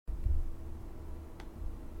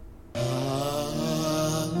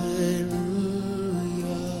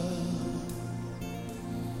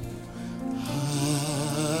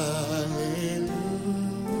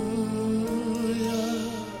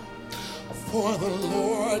For the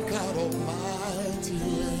Lord God Almighty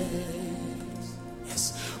reigns.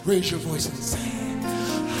 Yes, raise your voice and sing.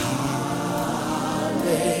 Hallelujah.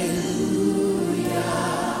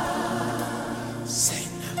 Sing.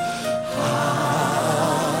 Hallelujah.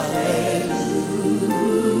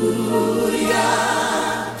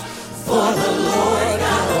 For the Lord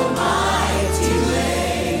God Almighty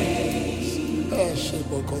reigns.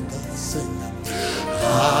 Sing.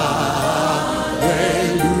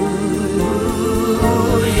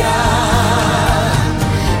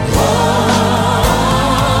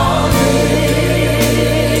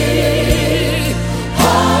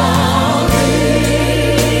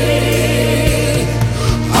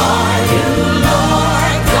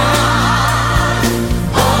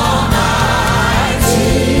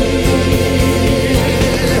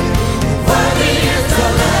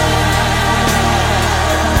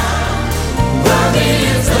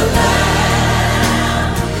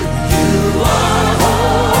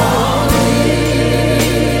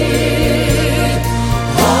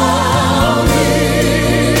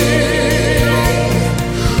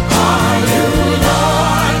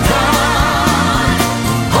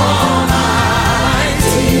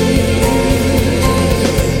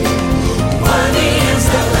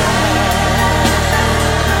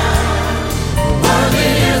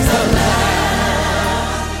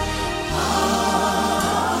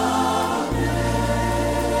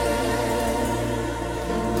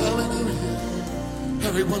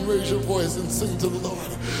 Everyone raise your voice and sing to the Lord.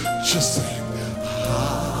 Just sing. Hallelujah.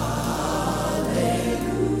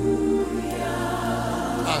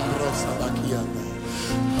 Hallelujah.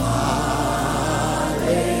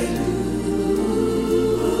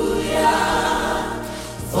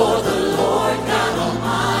 For the Lord God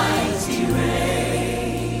Almighty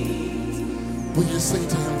reigns. Will you sing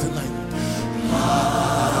to him tonight?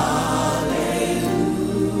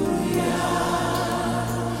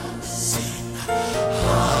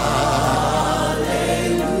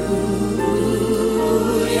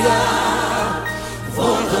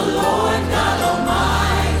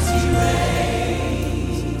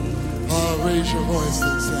 Raise your voice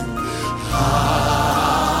and sing. Hallelujah.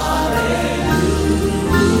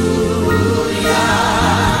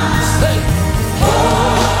 Say,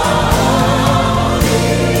 holy,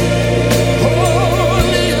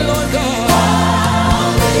 holy Lord God.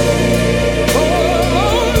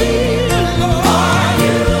 Holy Lord.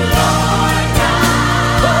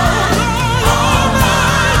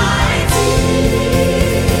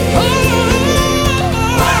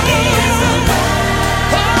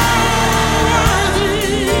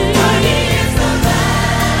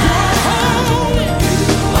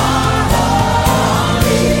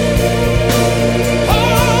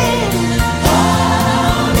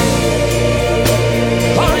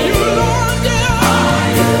 Are you Lord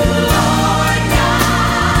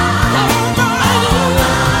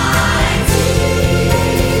God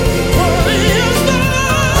Almighty? Worthy is the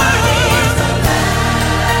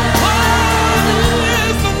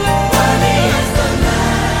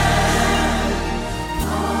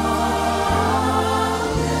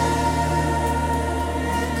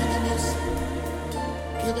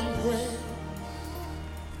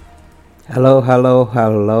Hello, hello,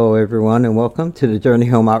 hello, everyone, and welcome to the Journey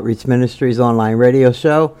Home Outreach Ministries online radio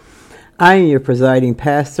show. I am your presiding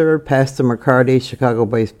pastor, Pastor McCarty,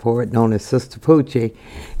 Chicago-based poet known as Sistapoochie,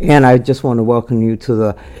 and I just want to welcome you to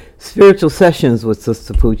the Spiritual Sessions with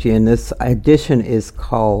Sistapoochie, and this edition is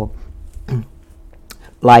called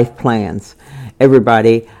Life Plans.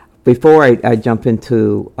 Everybody, before I jump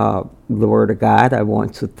into the Word of God, I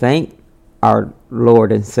want to thank our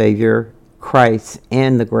Lord and Savior, Christ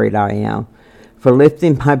and the great I am, for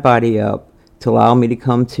lifting my body up to allow me to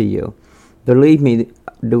come to you. Believe me,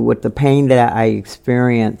 with the pain that I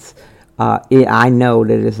experience, I know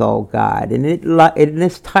that it's all God, and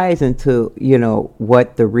this ties into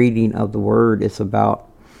what the reading of the Word is about,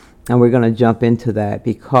 and we're going to jump into that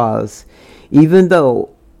because even though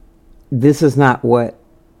this is not what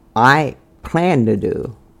I plan to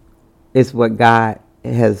do, it's what God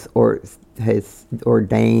has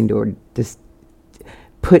ordained or just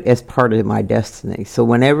put as part of my destiny. So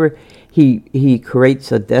whenever he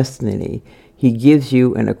creates a destiny, he gives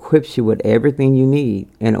you and equips you with everything you need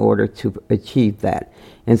in order to achieve that.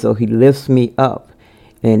 And so he lifts me up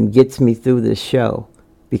and gets me through this show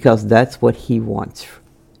because that's what he wants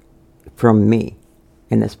from me,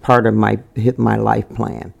 and it's part of my life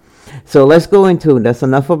plan. So let's go into, that's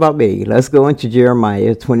enough about me. Let's go into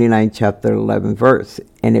Jeremiah 29, chapter 11 verse.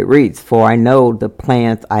 And it reads, "For I know the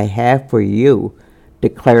plans I have for you,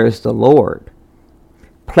 declares the Lord.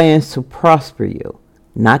 Plans to prosper you,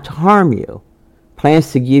 not to harm you.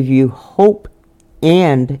 Plans to give you hope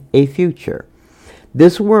and a future.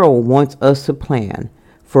 This world wants us to plan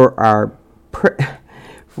for our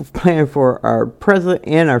present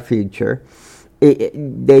and our future.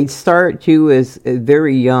 They start you as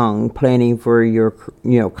very young, planning for your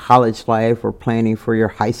college life, or planning for your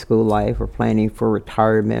high school life, or planning for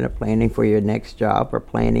retirement, or planning for your next job, or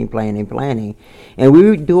planning. And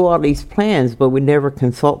we do all these plans, but we never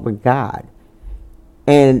consult with God.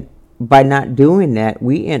 And by not doing that,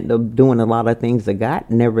 we end up doing a lot of things that God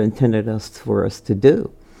never intended for us to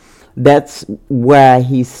do. That's why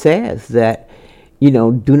he says that,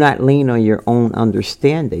 do not lean on your own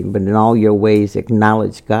understanding, but in all your ways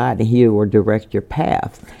acknowledge God, and he will direct your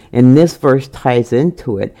path. And this verse ties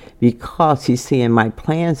into it because he's saying, my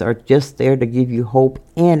plans are just there to give you hope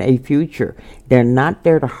and a future. They're not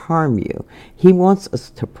there to harm you. He wants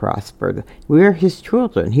us to prosper. We're his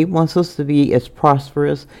children. He wants us to be as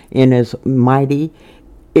prosperous and as mighty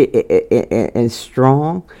and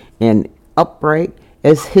strong and upright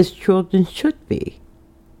as his children should be.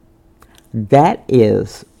 That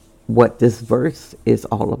is what this verse is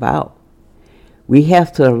all about. We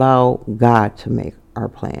have to allow God to make our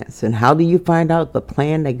plans. And how do you find out the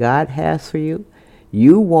plan that God has for you?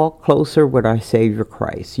 You walk closer with our Savior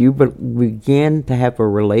Christ. You begin to have a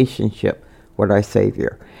relationship with our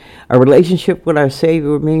Savior. A relationship with our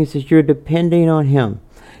Savior means that you're depending on him,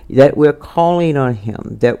 that we're calling on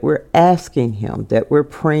him, that we're asking him, that we're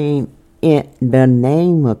praying in the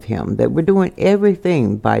name of him, that we're doing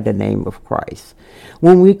everything by the name of Christ.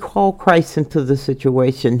 When we call Christ into the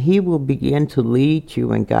situation, he will begin to lead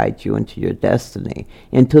you and guide you into your destiny,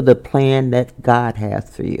 into the plan that God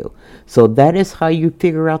has for you. So that is how you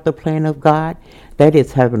figure out the plan of God. That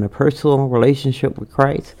is having a personal relationship with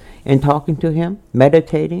Christ and talking to him,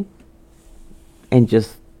 meditating, and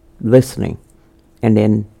just listening, and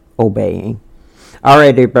then obeying. All right,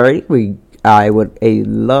 everybody, I would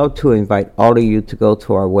love to invite all of you to go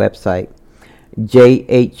to our website,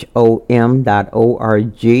 jhom.org.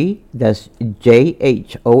 That's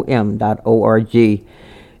jhom.org.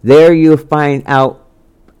 There you'll find out,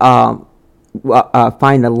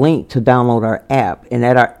 find a link to download our app. And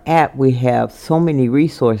at our app, we have so many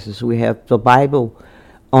resources. We have the Bible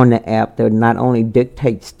on the app that not only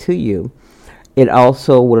dictates to you, it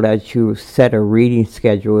also will let you set a reading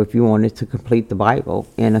schedule if you wanted to complete the Bible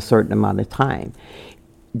in a certain amount of time.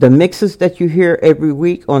 The mixes that you hear every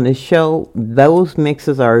week on the show, those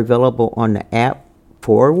mixes are available on the app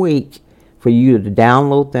for a week for you to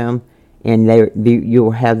download them, and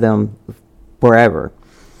you'll have them forever.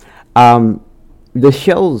 The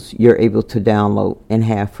shows you're able to download and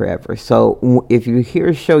have forever. So if you hear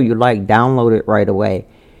a show you like, download it right away.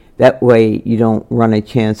 That way you don't run a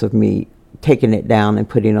chance of me taking it down and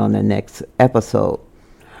putting on the next episode.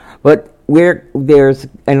 But there's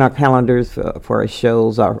in our calendars for our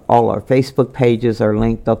shows, all our Facebook pages are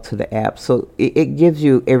linked up to the app, so it gives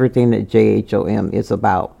you everything that JHOM is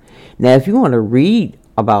about. Now, if you want to read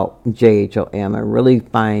about JHOM and really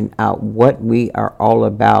find out what we are all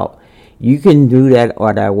about, you can do that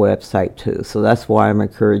on our website too. So that's why I'm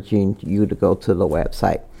encouraging you to go to the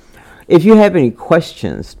website. If you have any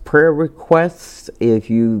questions, prayer requests, if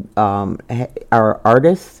you are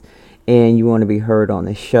artists and you want to be heard on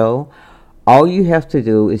the show, all you have to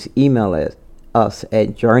do is email us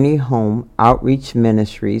at Journey Home Outreach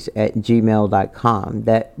Ministries at gmail.com.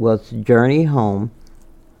 That was Journey Home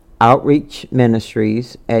Outreach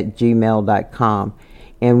Ministries at gmail.com.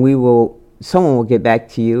 And someone will get back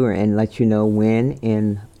to you and let you know when,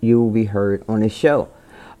 and you will be heard on the show.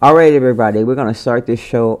 All right, everybody, we're going to start this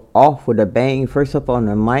show off with a bang. First up on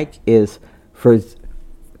the mic is for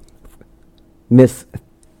Miss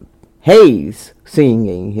Hayes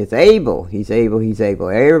singing. He's able.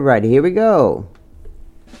 Everybody, here we go.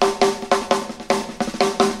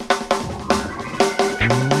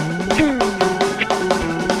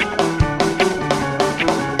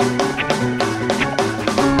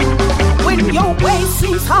 When your way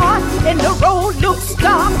seems hard and the road looks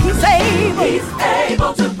dark, he's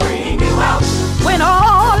able to bring you out. When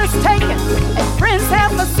all is taken and friends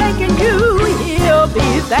have forsaken you, he'll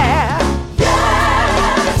be there.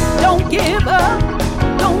 Yes. Don't give up,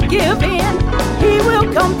 don't give in. He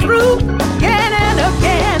will come through again and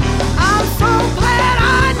again. I'm so glad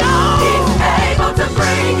I know he's able to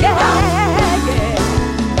bring you out. Yeah.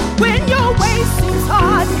 When your way seems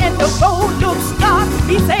hard and the road looks dark,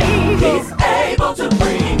 he's able to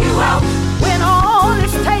bring you out. When all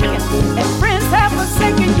is taken and friends have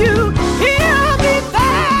forsaken you, he'll be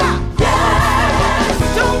there.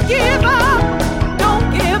 Yes. Don't give up,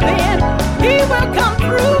 don't give in. He will come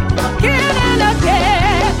through again and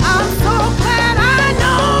again. I'm so glad I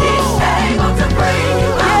know he's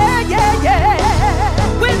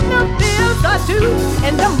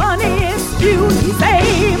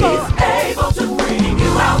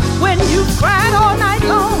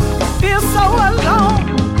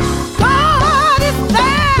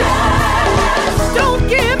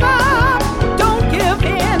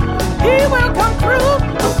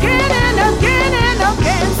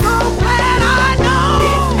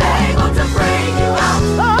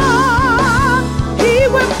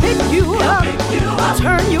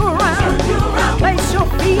turn you around, place your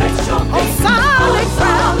feet on solid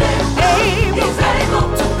ground, able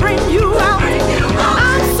to bring you out.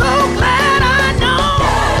 I'm so glad I know.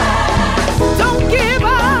 Don't give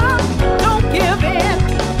up, don't give in.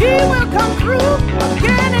 He will come through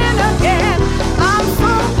again and again. I'm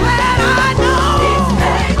so glad I know. He's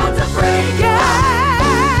able to bring you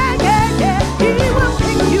out. Yeah. He will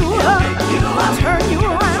pick you up, turn you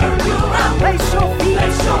around, place your feet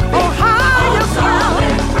on higher ground,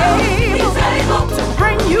 able to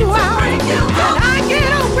bring you out. And I get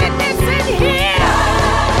a witness in here.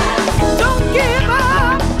 Don't give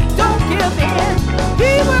up, don't give in.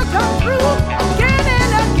 He will come through again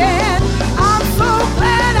and again. I'm so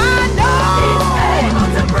glad I know. He's able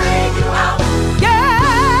to bring you out. Yeah.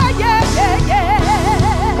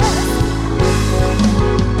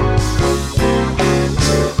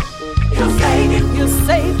 He'll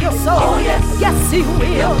save your soul. Oh, yes, he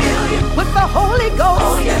will. With the Holy Ghost.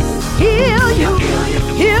 Oh, yes. Heal you.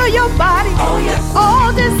 Heal your body. Oh, yes.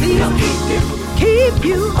 All disease. Keep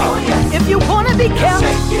you. Oh, yes. If you want to be kept,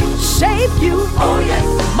 shape you. Oh, yes.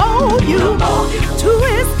 Mold you to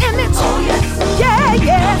his image. Oh, yes.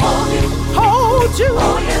 Yeah. Hold you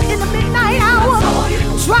in the midnight hour.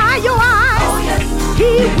 Dry your eyes. Oh, yes.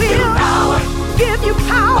 He will give you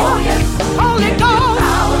power. Oh, yes. Holy Ghost.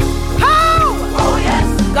 Power. Oh, yes.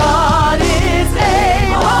 God is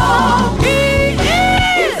able. He is.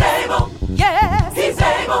 He's able. Yes. He's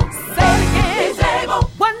able. Say it again. He's able.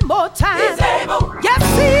 One more time. He's able. Yes,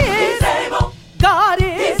 he is. He's able. God is.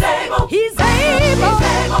 He's able. He's able. He's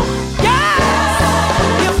able. Yes.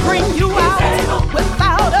 He'll bring you out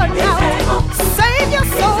without a doubt. Save your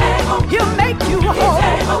soul. He'll make you whole.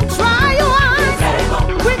 Dry your eyes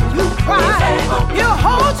when you cry. He'll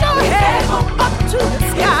hold your head up to the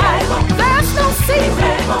sky. There's no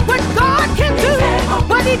secret what God can do.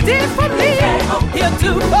 What he did for me, he'll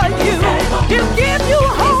do for you. He'll give you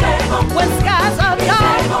hope when skies are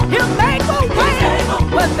dark. He'll make a way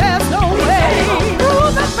when there's no way.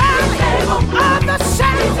 Through the valley of the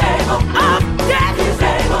shadow of death,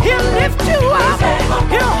 he'll lift you up.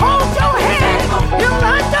 He'll hold your head. He'll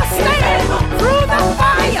understand. Through the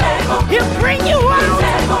fire, he'll bring you out.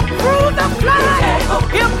 Through the flood,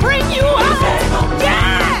 he'll bring you out.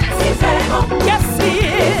 Yes, yes he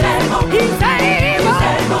is. He's able.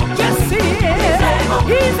 Yes he is.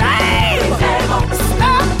 He's able.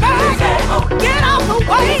 Step back, get out the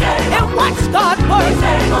way, and watch God work.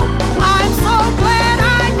 I'm so glad I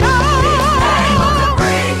know. He'll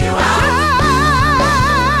bring you out.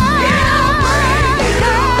 He'll bring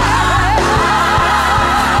you out.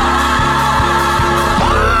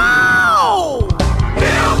 Oh!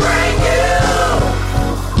 He'll bring you.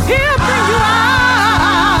 He'll bring you out.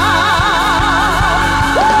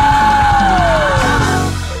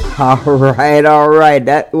 All right.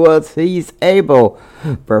 That was He's Able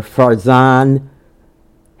for Farzan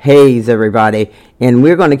Hayes, everybody. And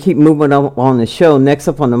we're going to keep moving on the show. Next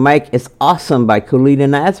up on the mic is Awesome by Kulita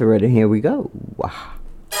Nazareth. And here we go. Wow.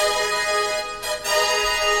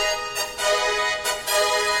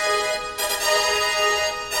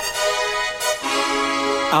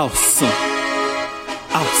 Awesome.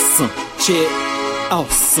 Awesome. Check.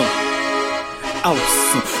 Awesome.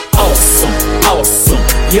 Awesome. Awesome. Awesome.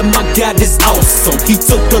 Yeah, my God is awesome. He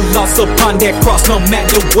took the loss upon that cross, no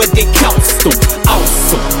matter what it cost him.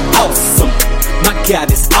 Awesome. Awesome. My God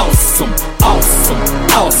is awesome. Awesome.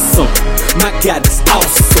 Awesome. My God is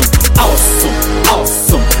awesome. Awesome.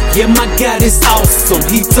 Awesome. Yeah, my God is awesome.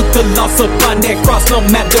 He took the loss upon that cross, no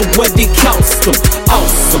matter what it cost him.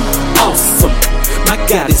 Awesome. Awesome. My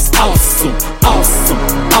God is awesome. Awesome.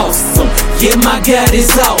 Awesome. Yeah, my God is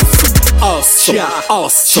awesome. Awesome,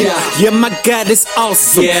 awesome. Yeah, my God is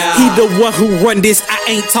awesome. Yeah. He the one who run this. I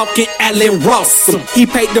ain't talking Allen Rossum. He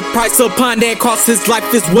paid the price upon that cross. His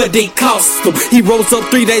life is what it cost him. He rose up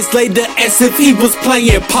 3 days later as if he was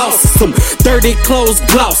playing possum. Dirty clothes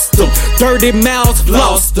glossed him. Dirty mouths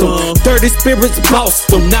lost him. Dirty spirits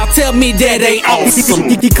bossed him. Now tell me that ain't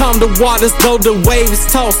awesome. He calmed the waters though the waves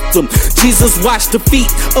tossed him. Jesus washed the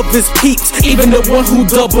feet of his peeps, even the one who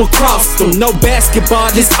double crossed him. No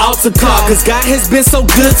basketball, this altar call. Cause God has been so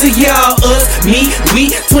good to y'all, us, me,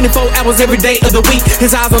 we 24 hours every day of the week.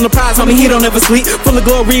 His eyes on the prize, homie, he don't ever sleep. Full of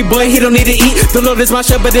glory, boy, he don't need to eat. The Lord is my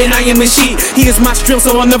shepherd and I am his sheep. He is my strength,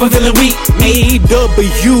 so I'm never feeling weak.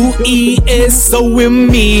 A-W-E-S-O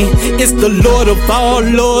in me. It's the Lord of all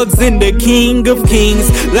lords and the King of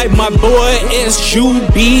kings. Like my boy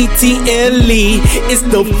S-U-B-T-L-E. It's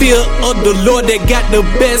the fear of the Lord that got the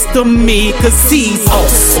best of me. Cause he's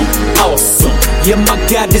awesome, awesome. Yeah, my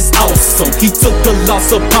God is awesome. He took the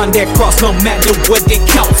loss upon that cross, no matter what it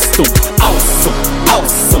cost him. Awesome, awesome.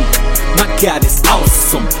 God is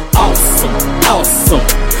awesome, awesome, awesome.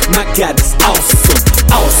 My God is awesome,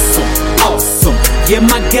 awesome, awesome. Yeah,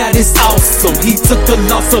 my God is awesome. He took the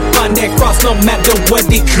loss upon that cross, no matter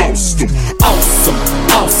what it cost him. Awesome,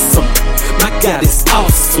 awesome. My God is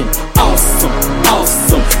awesome, awesome,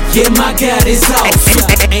 awesome. Yeah, my God is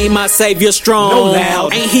awesome. Ain't my Savior strong? No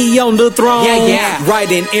loud. Ain't He on the throne? Yeah.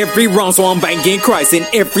 Righting every wrong, so I'm banking Christ in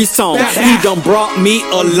every song. He done brought me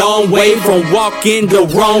a long way from walking the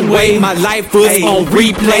wrong way. My life was on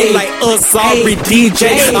replay like a sorry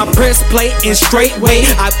DJ. I pressed play in straight way.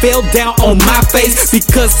 I fell down on my face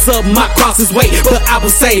because of my cross's weight, but I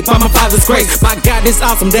was saved by my Father's grace. My God is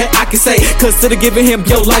awesome, that I can say. Consider giving Him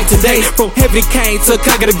your life today. From heaven He came to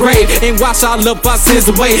conquer the grave and wash all of our sins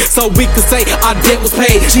away, so we could say our debt was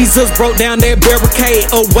paid. Jesus broke down that barricade.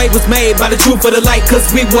 A way was made by the truth of the light, cause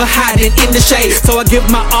we were hiding in the shade. So I give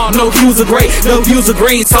my all, no hues of gray, no hues of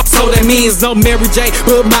green. So that means no Mary J,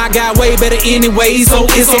 but my God way better anyway, so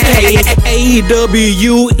it's okay.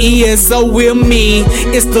 A-W-E, and so will me.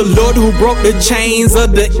 It's the Lord who broke the chains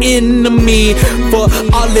of the enemy. For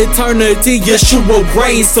all eternity, Yeshua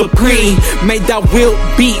reigns supreme. May thy will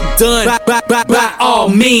be done by all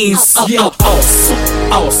means. Yeah, awesome,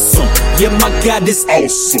 awesome. Yeah, my God is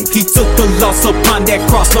awesome. He took the loss upon that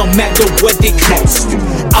cross, no matter what it cost him.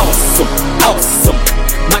 Awesome, awesome.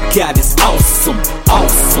 My God is awesome,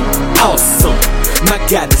 awesome, awesome. My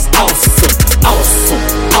God is awesome, awesome,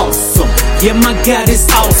 awesome. Yeah, my God is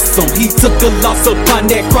awesome. He took the loss upon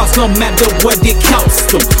that cross, no matter what it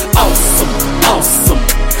cost him. Awesome, awesome.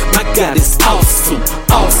 My God is awesome,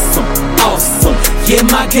 awesome, awesome. Yeah,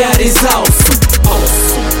 my God is awesome,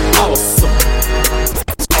 awesome, awesome.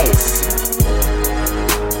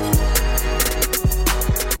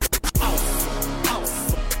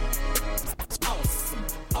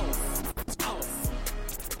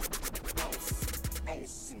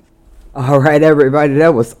 All right, everybody,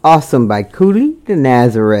 that was awesome by Cooley the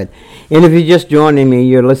Nazareth. And if you're just joining me,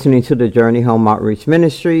 you're listening to the Journey Home Outreach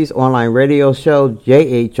Ministries online radio show.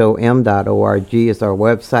 JHOM.org is our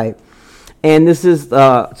website. And this is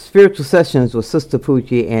Spiritual Sessions with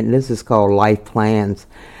Sistapoochie, and this is called Life Plans.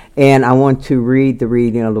 And I want to read the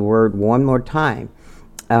reading of the word one more time.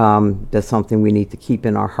 That's something we need to keep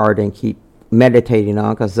in our heart and keep meditating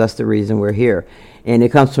on, because that's the reason we're here. And it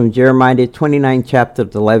comes from Jeremiah 29th chapter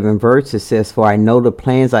 11 verse. It says, "For I know the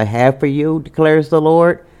plans I have for you, declares the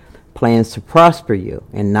Lord, plans to prosper you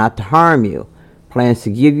and not to harm you, plans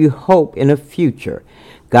to give you hope in a future."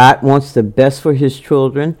 God wants the best for His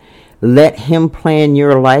children. Let Him plan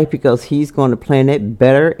your life, because He's going to plan it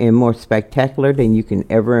better and more spectacular than you can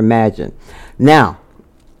ever imagine. Now,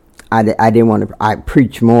 I didn't want to. I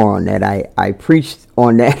preach more on that. I preached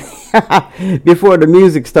on that before the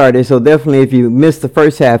music started. So definitely, if you missed the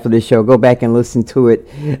first half of the show, go back and listen to it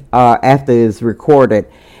after it's recorded.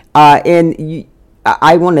 I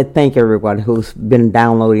want to thank everyone who's been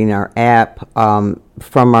downloading our app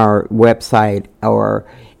from our website,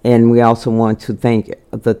 and we also want to thank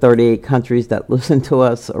the 38 countries that listen to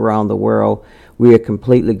us around the world. We are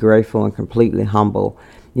completely grateful and completely humble,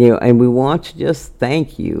 and we want to just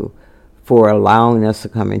thank you for allowing us to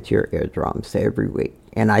come into your eardrums every week.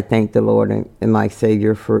 And I thank the Lord and my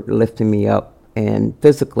Savior for lifting me up, and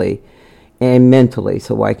physically and mentally,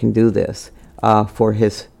 so I can do this for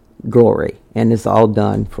His glory. And it's all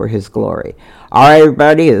done for His glory. All right,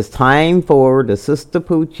 everybody, it's time for the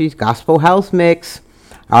Sistapoochie's Gospel House Mix.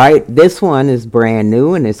 All right, this one is brand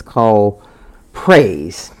new, and it's called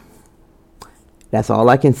Praise. That's all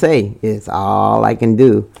I can say. It's all I can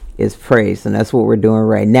do is praise, and that's what we're doing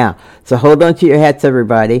right now. So hold on to your hats,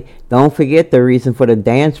 everybody. Don't forget the reason for the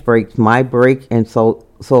dance breaks, my break, and so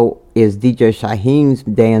is DJ Shyhiem's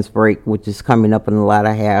dance break, which is coming up in the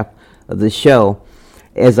latter half of the show.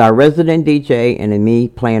 As our resident DJ and me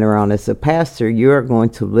playing around as a pastor, you're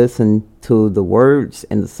going to listen to the words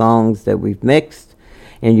and the songs that we've mixed,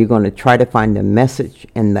 and you're going to try to find the message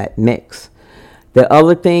in that mix. The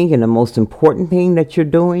other thing, and the most important thing that you're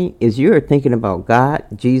doing, is you're thinking about God,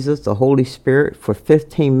 Jesus, the Holy Spirit for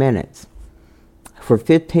 15 minutes. For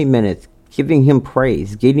 15 minutes, giving Him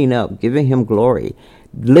praise, getting up, giving Him glory,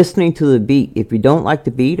 listening to the beat. If you don't like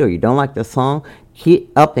the beat or you don't like the song, get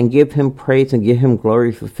up and give Him praise and give Him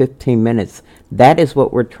glory for 15 minutes. That is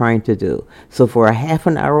what we're trying to do. So for a half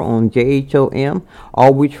an hour on JHOM,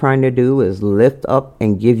 all we're trying to do is lift up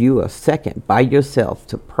and give you a second by yourself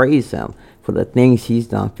to praise Him for the things He's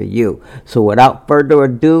done for you. So without further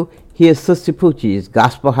ado, here's Sistapoochie's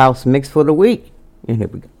Gospel House Mix for the week. And here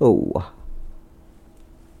we go.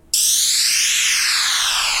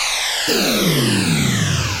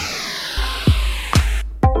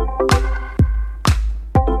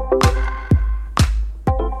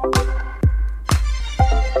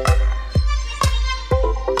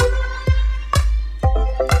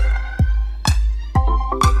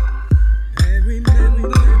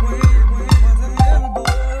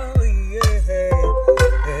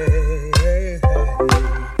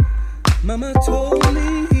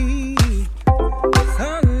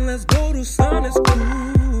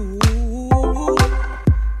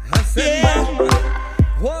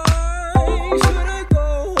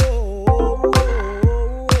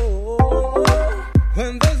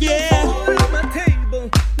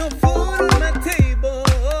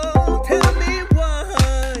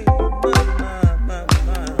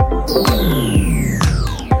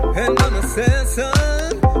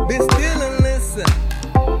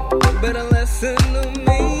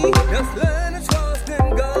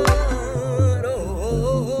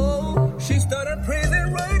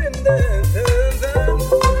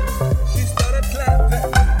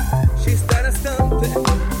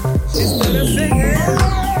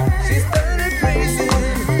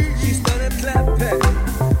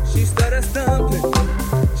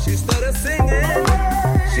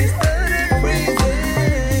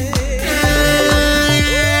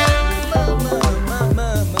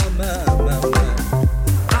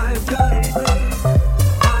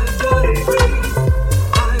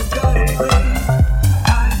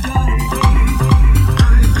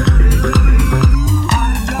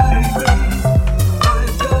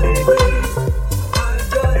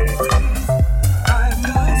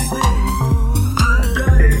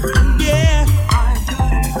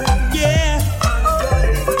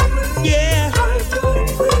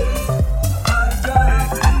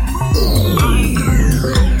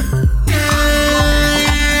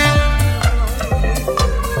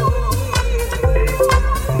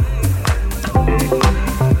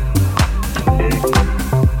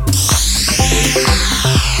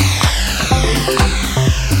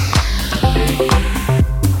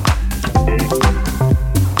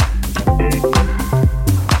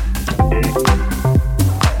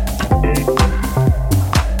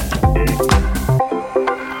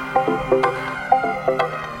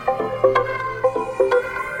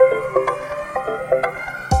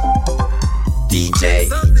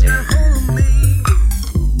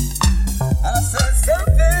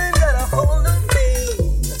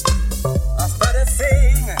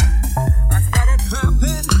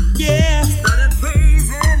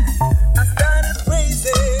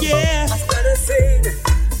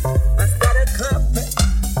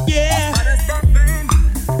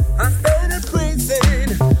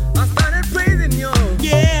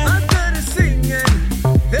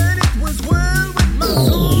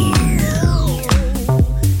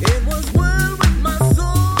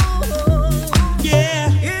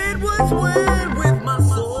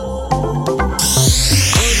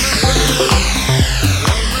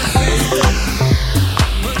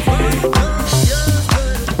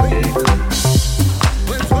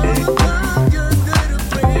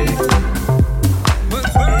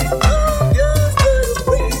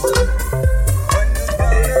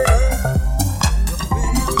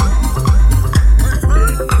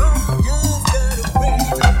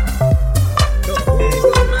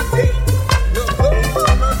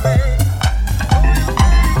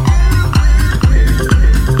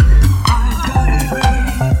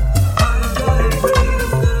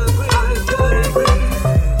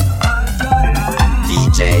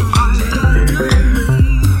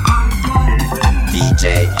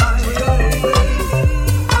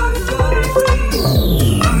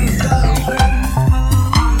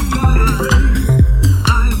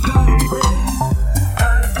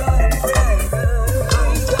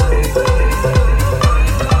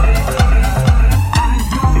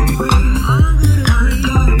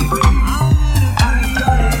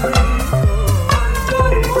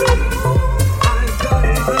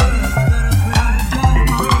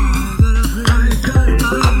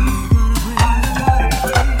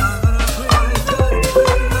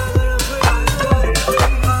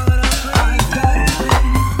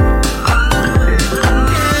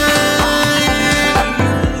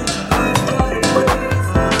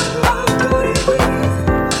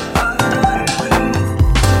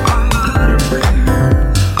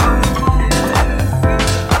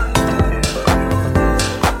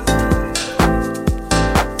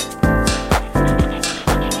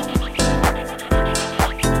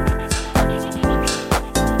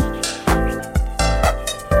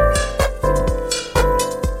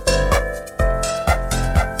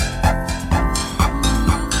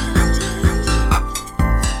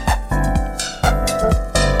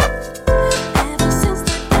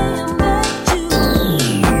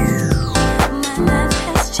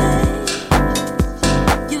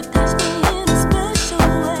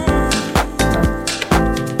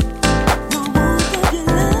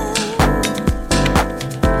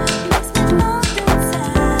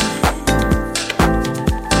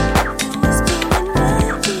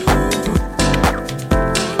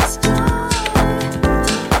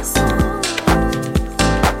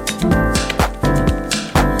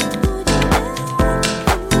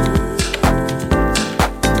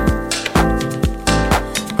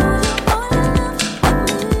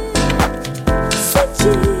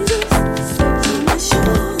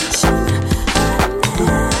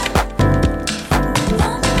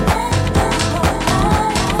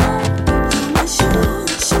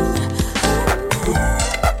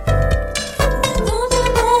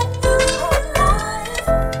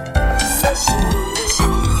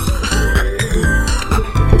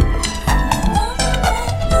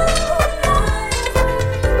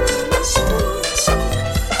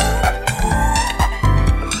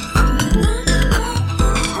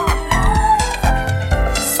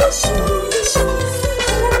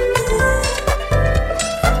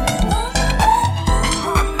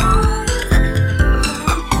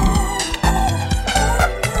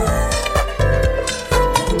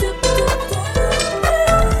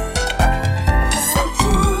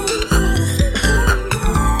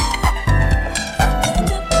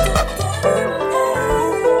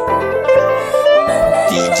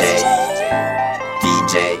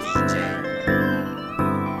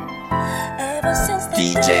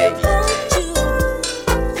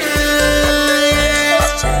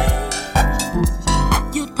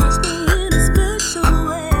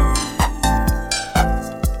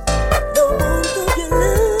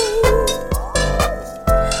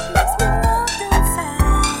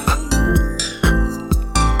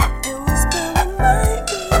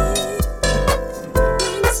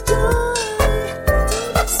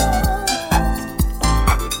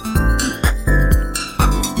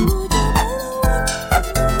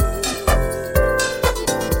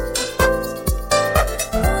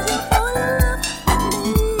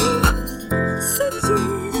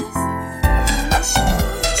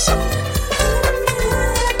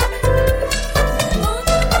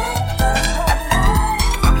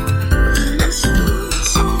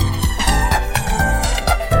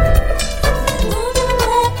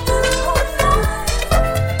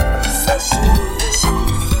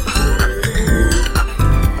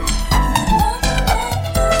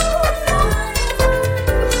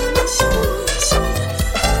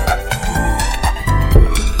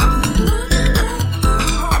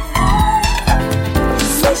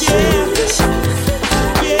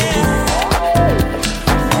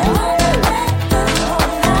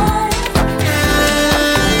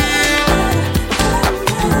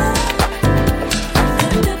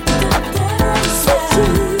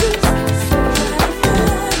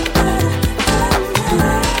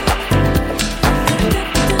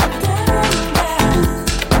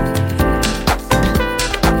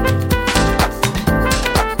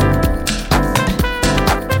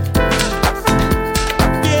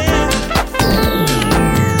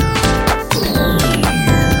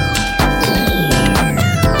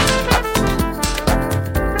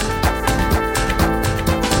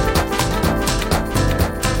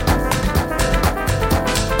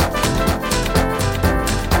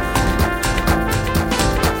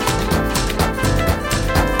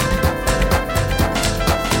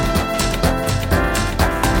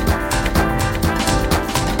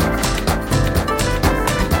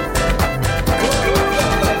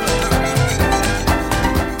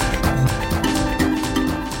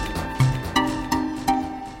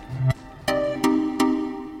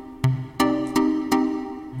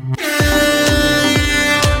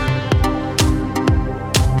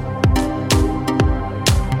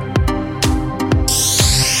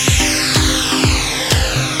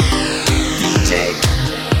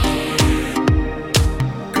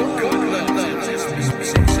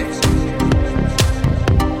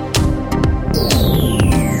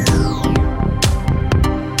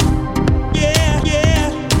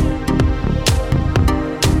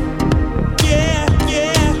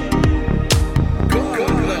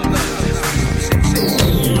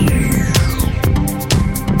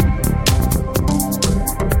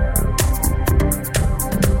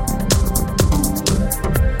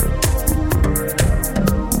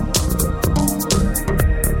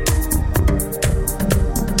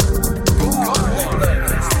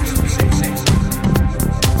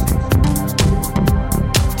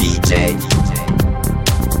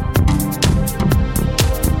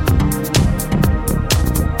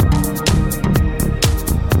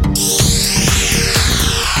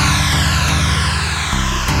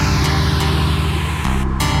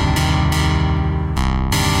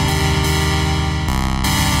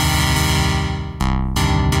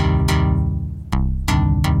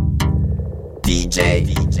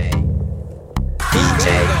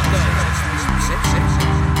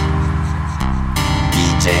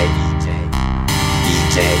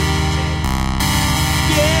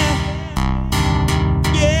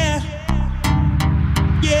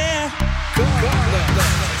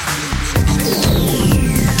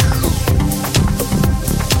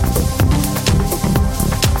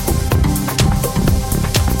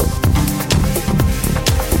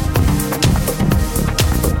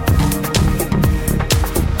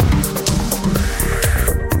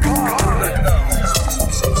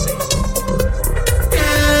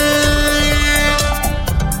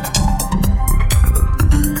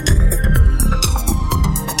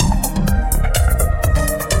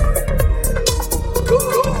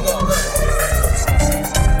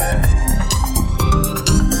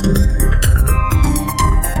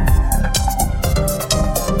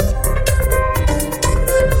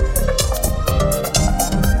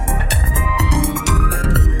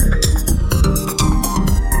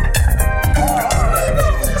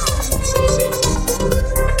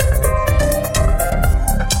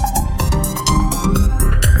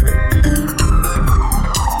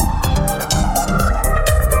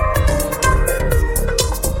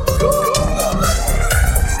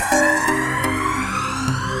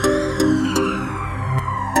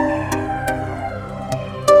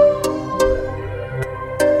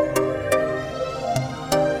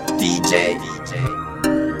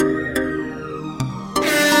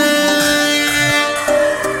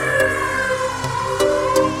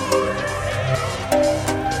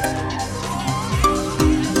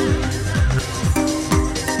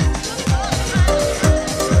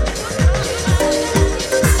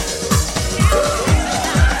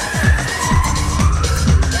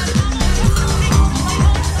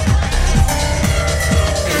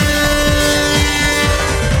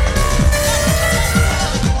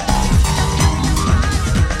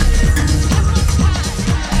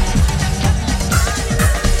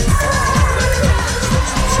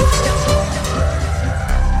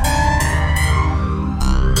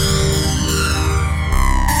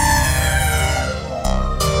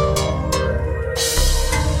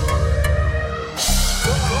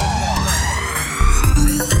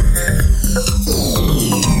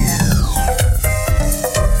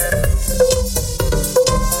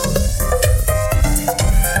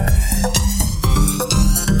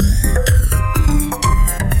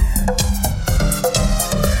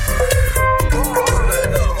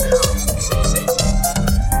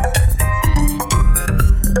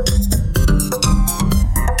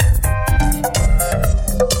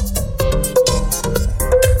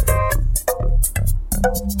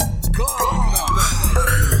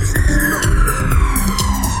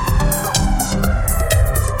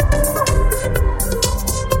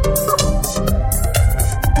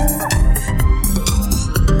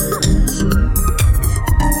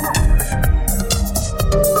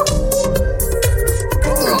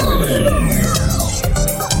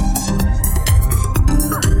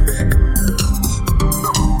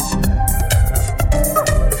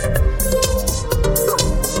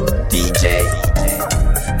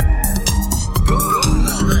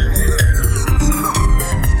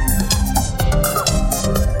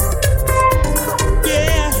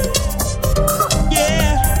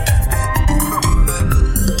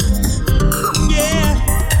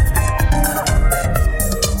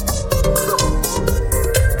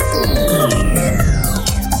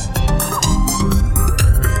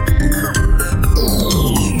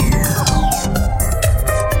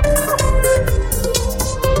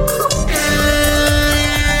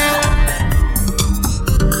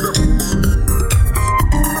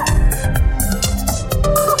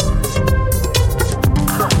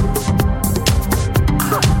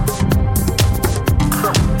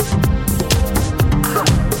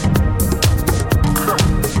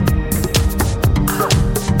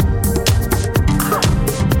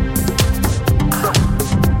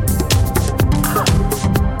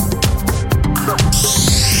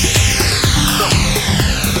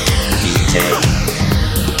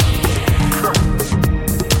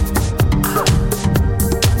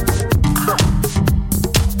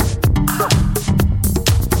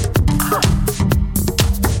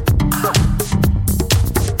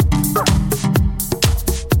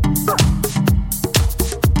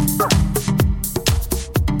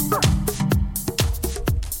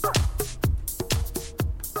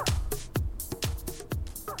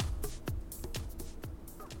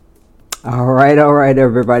 All right,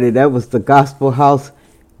 everybody. That was the Gospel House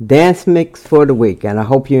dance mix for the week, and I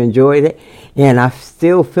hope you enjoyed it. And I'm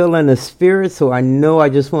still feeling the spirit, so I know I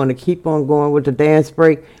just want to keep on going with the dance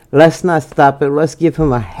break. Let's not stop it. Let's give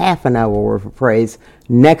him a half an hour worth of praise.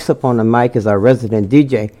 Next up on the mic is our resident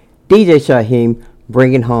DJ, DJ Shyhiem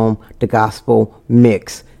bringing home the gospel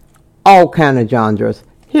mix. All kind of genres.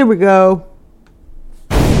 Here we go.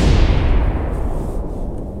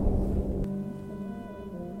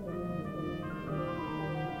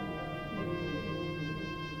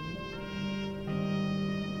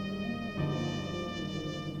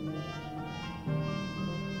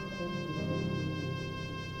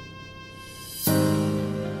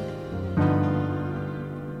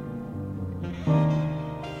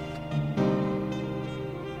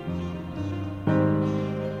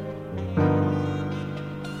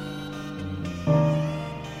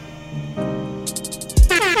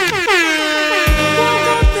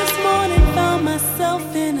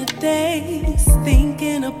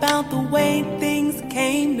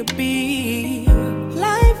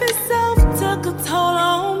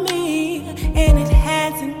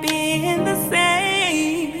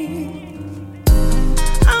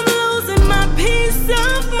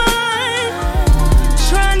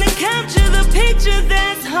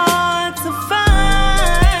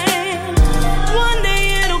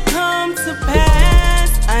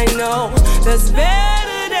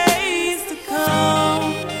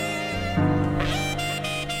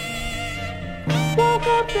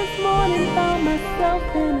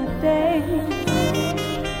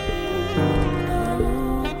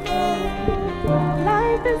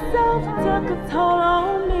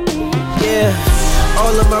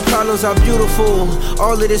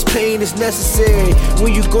 All of this pain is necessary.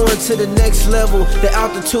 When you going to the next level, the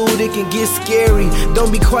altitude, it can get scary.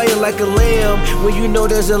 Don't be quiet like a lamb when you know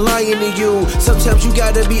there's a lion in you. Sometimes you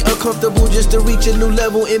gotta be uncomfortable just to reach a new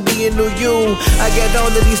level and be a new you. I got all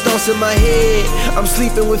of these thoughts in my head. I'm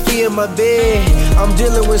sleeping with fear in my bed. I'm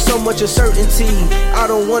dealing with so much uncertainty. I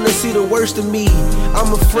don't wanna see the worst of me.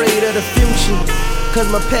 I'm afraid of the future, cause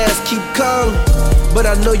my past keep calling. But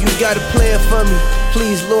I know you got a plan for me.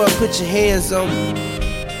 Please, Lord, put your hands on me.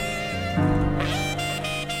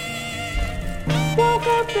 Woke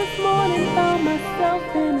up this morning, found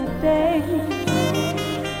myself in a daze.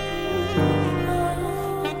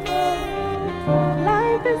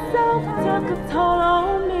 Life itself took a toll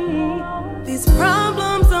on me. These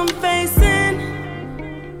problems I'm facing,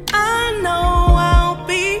 I know I'll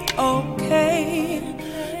be okay.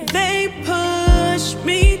 They push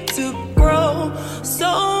me to grow, so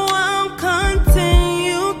I'll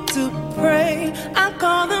continue to pray. I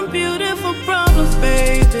call them beautiful problems,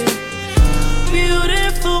 baby.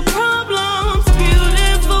 Beautiful problems,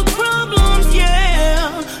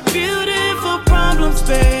 yeah. Beautiful problems,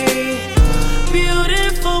 babe.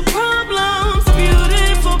 Beautiful problems,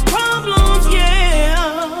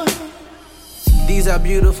 yeah. These are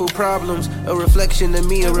beautiful problems, a reflection of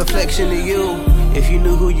me, a reflection of you. If you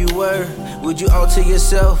knew who you were, would you alter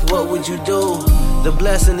yourself? What would you do? The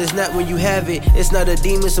blessing is not when you have it. It's not a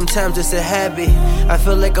demon, sometimes it's a habit. I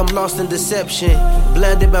feel like I'm lost in deception,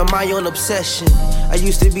 blinded by my own obsession. I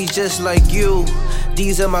used to be just like you.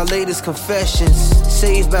 These are my latest confessions,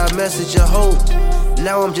 saved by a message of hope.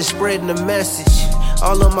 Now I'm just spreading the message.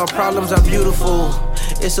 All of my problems are beautiful.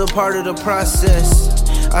 It's a part of the process.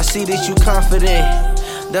 I see that you confident.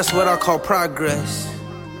 That's what I call progress.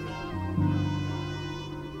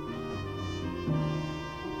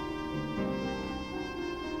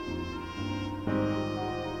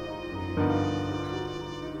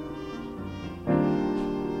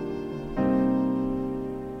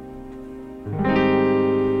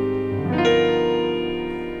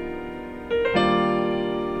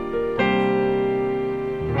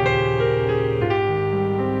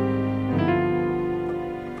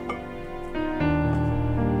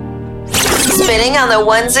 Spinning on the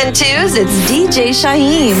ones and twos, it's DJ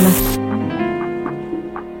Shyhiem.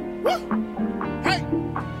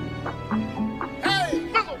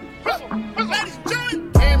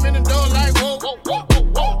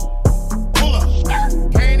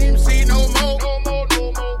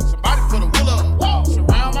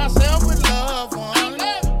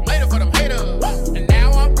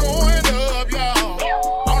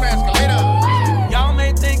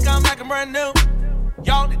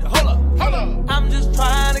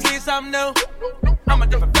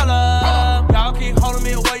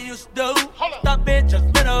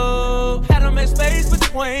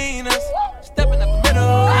 Way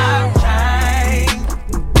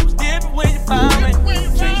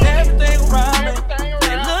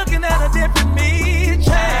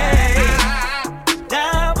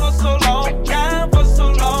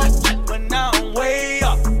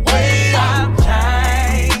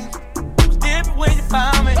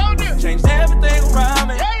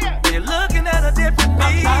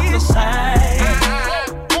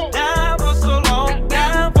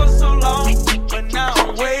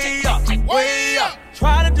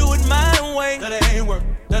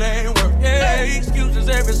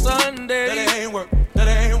every Sunday. That ain't work. That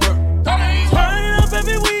ain't work. Turning up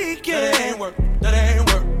every weekend. That ain't work. That ain't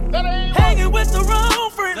work. Hanging with the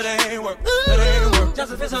wrong friends. That ain't work. That ain't work.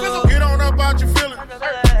 Just a physical. Get on up out your feelings.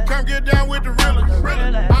 Come get down with the realest.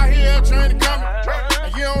 I hear a train coming,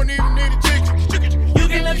 and you don't even need a ticket. You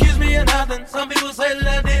can accuse me of nothing. Some people say that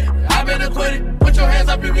I did it. I've been acquitted. Put your hands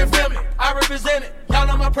up if you feel me. I represent it. Y'all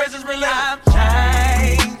know my presence relentless.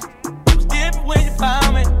 I've changed. It was different when you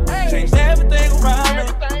found me. Changed everything around me.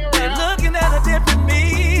 They're looking at a different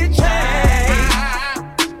me. Changed.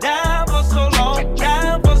 Down for so long.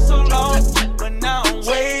 Down for so long. But now I'm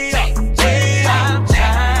way up. Way up. I've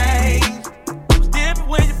changed. It was different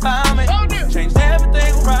when you found me. Changed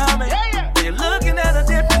everything around me. They're looking at a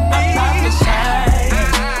different me.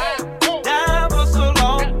 Down for so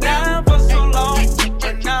long. Down for so long.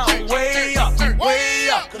 But now I'm way up. Way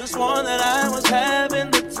up. Could've sworn that I was having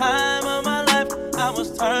the time of my life. I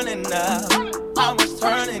was turning up. I was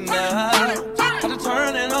turning up. Had to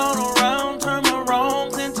turn it all around. Turn my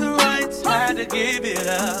wrongs into rights. Had to give it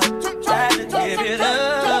up. Had to give it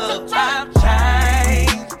up. I've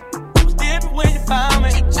changed. It was different when you found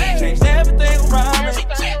me. Changed everything around me.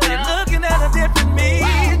 They're looking at a different me.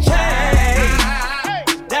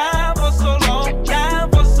 Changed. Down for so long. Down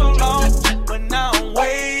for so long. But now I'm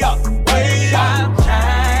way up. Way up. I've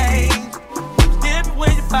changed. It was different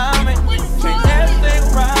when you found me. Changed everything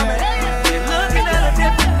around me. They're looking at a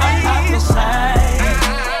different me. I've been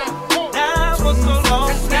changed. Down for so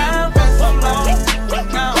long. Down for so long. But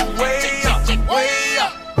now I'm way up. Way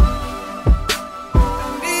up.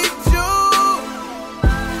 Need you.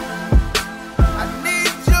 I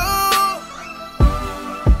need you.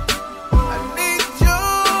 I need you.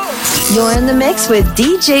 You're in the mix with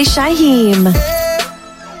DJ Shyhiem.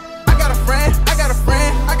 I got a friend, I got a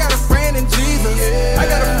friend, I got a friend in Jesus. I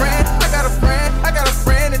got a friend, I got a friend, I got a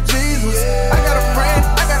friend in Jesus. I got a friend,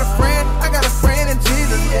 I got a friend, I got a friend in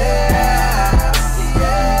Jesus.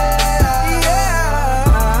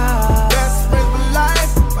 Best friends for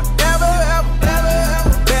life, forever, ever, ever,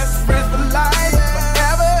 ever. Best friends for life,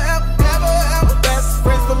 forever, ever, ever, ever. Best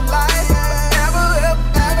friends for life, forever, ever,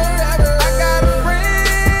 ever, ever. I got a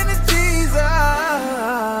friend in Jesus.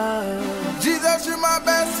 Jesus, you're my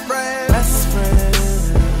best friend. Best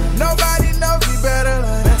friend. Nobody knows me better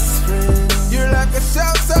than best friend. You're like a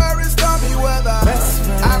shelter in stormy weather. Best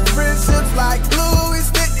friend. Our friendships like glue, we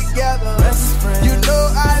stick together. Best friend. You know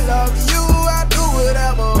I love you, I do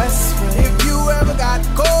whatever. Best friend. If you ever got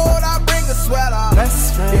cold, I bring a sweater.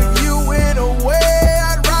 Best friend. If you went away,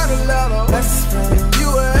 I'd write a letter. Best friend. If you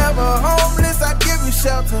were ever homeless, I'd give you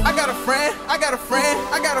shelter. I got a friend, I got a friend,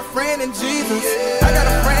 I got a friend in Jesus. I got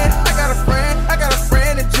a friend, I got a friend, I got a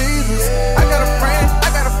friend in Jesus. I got a friend, I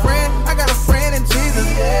got a friend, I got a friend in Jesus.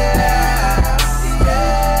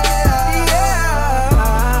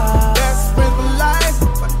 Best friends for life,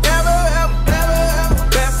 forever, ever, ever, ever.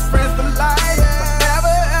 Best friends for life,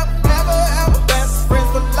 forever, ever, ever, ever. Best friends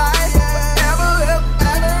for life, forever, ever,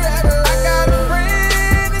 ever, ever. I got a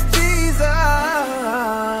friend in Jesus.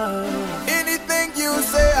 Anything you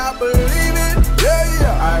say, I believe it. Yeah,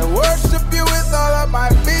 yeah. I worship you with all of my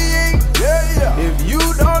being. Yeah, yeah. If you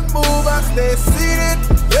don't move, I stay seated.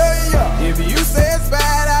 Yeah, yeah. If you say it's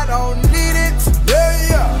bad, I don't need it. Yeah,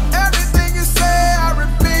 yeah. Everything you say, I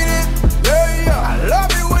repeat it. Yeah, yeah. I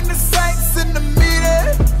love it when the saints in the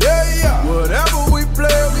meeting. Yeah, yeah. Whatever we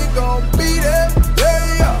play, we gon' beat it.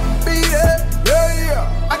 Yeah, yeah. Beat it. Yeah,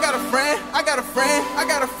 yeah. I got a friend, I got a friend, I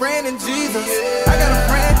got a friend in Jesus. I got a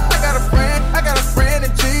friend, I got a friend, I got a friend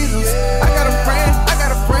in Jesus. I got a friend, I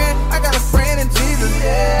got a friend, I got a friend in Jesus.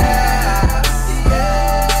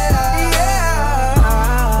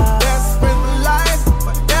 Best friends for life,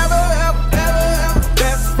 forever, ever, ever, ever.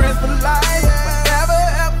 Best friends for life, forever,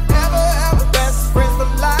 ever, ever, ever. Best friends for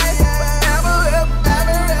life, forever, ever,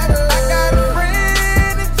 ever, ever. I got a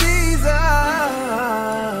friend in Jesus.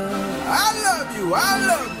 I love you, I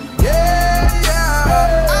love you. Yeah,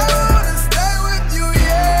 yeah. I wanna stay with you,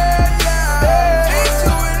 yeah, yeah. Meet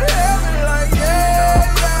you in heaven like,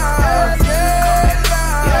 yeah, yeah, yeah,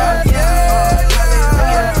 yeah, yeah,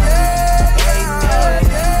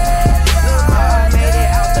 Made it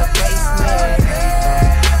out the basement.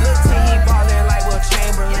 Look till he ballin' like Will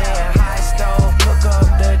Chamberlain. High stove, cook up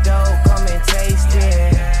the dough, come and taste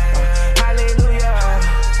it. Hallelujah,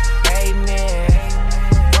 amen.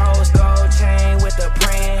 Rose gold chain with the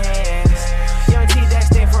praying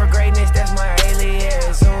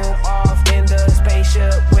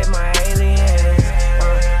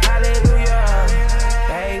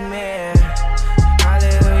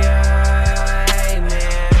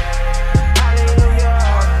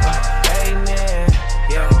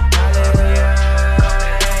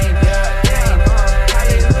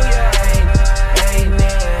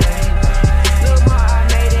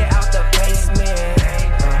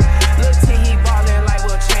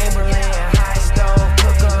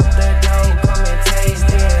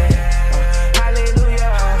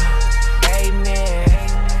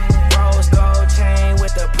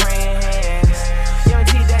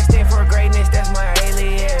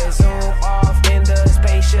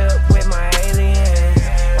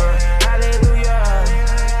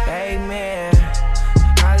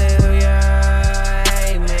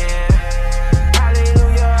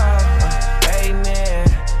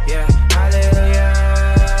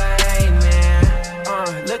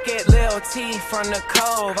T from the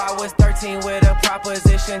Cove. I was 13 with a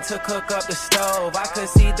proposition to cook up the stove. I could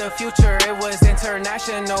see the future, it was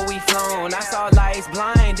international, we flown. I saw lights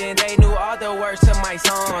blind and they knew all the words to my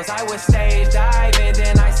songs. I was stage diving,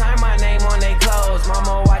 then I signed my name on their clothes.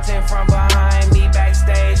 Mama watching from behind me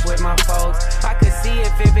backstage with my folks. I could see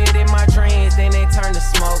it vivid in my dreams, then it turned to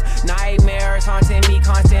smoke. Nightmares haunting me,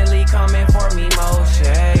 constantly coming for me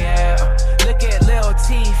motion, yeah. Look at Lil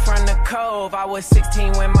T from the Cove. I was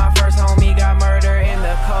 16 when my first homie got murdered in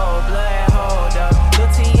the cold blood. Hold up, Lil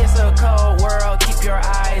T, it's a cold world. Keep your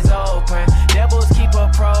eyes open. Devils keep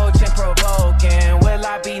approaching, provoking. Will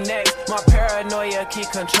I be next? My paranoia keep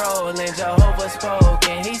controlling. Jehovah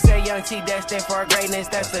spoken. He said, young T destined for greatness.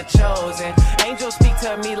 That's the chosen. Angels speak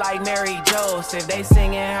to me like Mary Joseph. They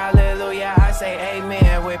singing hallelujah. I say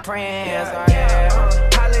amen with praying hands.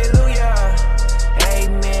 Hallelujah.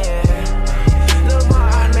 Amen. Look, ma,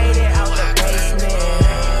 I made it out the basement.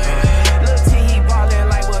 Lil T, he ballin'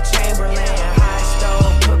 like Will Chamberlain. Hot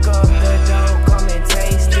stove, cook up the dough, come and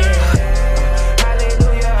taste it.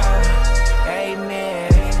 Hallelujah,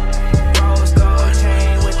 amen. Rose gold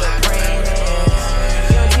chain with the praying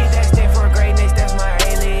hands. Young T destined for greatness, that's my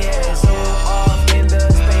alias. Zoom off in the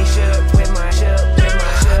spaceship with my ship, with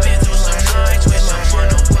my ship. I've been through some nights with someone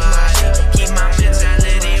nobody. Keep my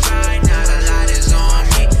mentality right, not a lot is on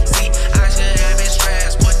me. See, I should have been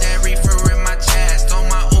stressed. Put that reefer in my chest. On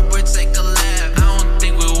my Uber, take a lap. I don't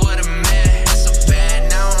think we would've met. It's a bad,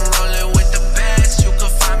 now I'm rolling with the best. You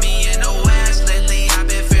could find me in the West. Lately, I've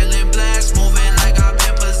been feeling blessed. Moving like I've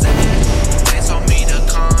been possessed. They told me to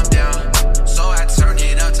calm down, so I turned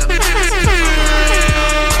it up to max.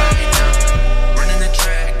 Right now, running the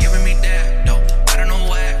track, giving me that dope. I don't know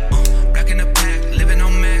why. Back in the pack, living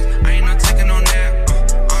on max. I ain't not taking no nap.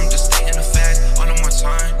 I'm just stating the facts. All of my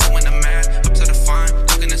time, doing the math. Up to the fine,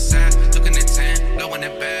 looking the sad, looking at 10, blowing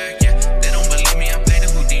it back, yeah. They don't believe me, I played the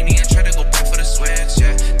Houdini and try to go back for the switch,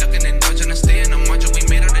 yeah. Ducking and dodging and staying the margin, we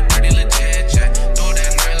made out the dirty legit, yeah. Throw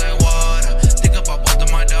that night like water, think about both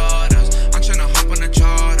of my daughters. I'm tryna hop on the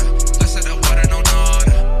charter, less of the water, no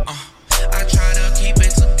nada. I try to keep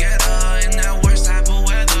it together in that worst type of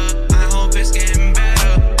weather. I hope it's getting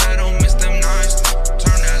better, I don't miss them nights.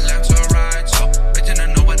 Turn that left to right, so bitch, I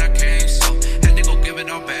know what I came, so had to go give it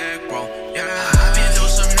all back, bro, yeah. I've been through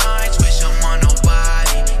some nights with someone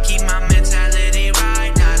nobody. Keep my mentality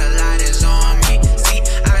right, not a lot is on me. See,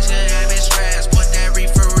 I should have been stressed. Put that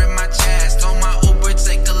reefer in my chest. On my Uber,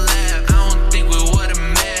 take a lap. I don't think we would've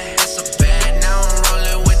met. It's a bad, now I'm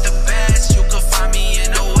rolling with the best. You could find me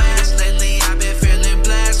in the West. Lately, I've been feeling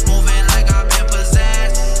blessed. Moving like I've been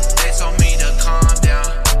possessed. They told me to calm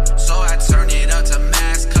down, so I turned it up to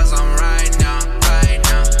max. Cause I'm right now, right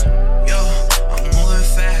now. Yo, I'm moving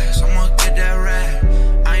fast, I'ma get that rap.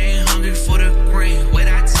 I ain't hungry for the green, wait,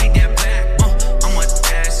 I take that back. I'm a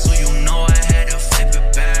dad, so you know I had to flip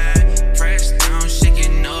it back. Press down,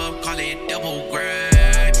 shaking up, call it double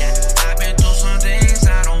grab. Yeah, I've been through some things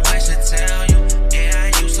I don't wish to tell you. Yeah,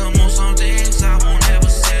 I used to move some things I won't ever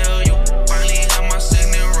sell you. Finally got my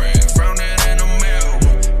signet ring, found it in the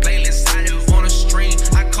mailroom. Playlist I live on the street,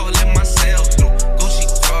 I call it myself through. Gucci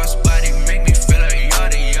crossbody make me feel like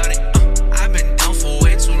yada yada. I've been down for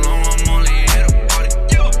way too long, I'm only here to party.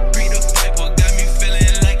 Yo, read the paper, got me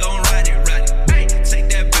feeling like I'm riding. Hey, take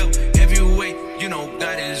that belt, heavyweight, you know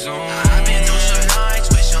God is on. I've been through some nights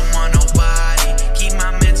with someone nobody. Keep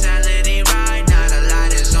my mentality right, not a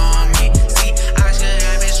lot is on me. See, I should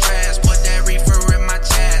have been stressed. Put that reefer in my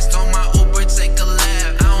chest. On my Uber, take a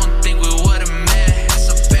lap. I don't think we would've met. It's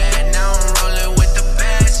a bad, now I'm rolling with the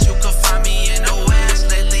best. You could find me in the West.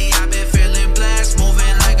 Lately, I've been feeling blessed.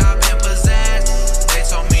 Moving like I've been possessed. They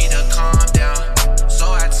told me to calm down,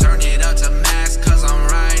 so I turned it up to max. Cause I'm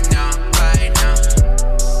right now, right now.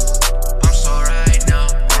 I'm so right now,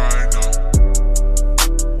 right now.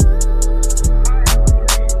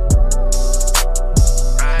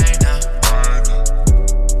 Right now, right now.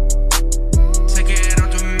 Take it up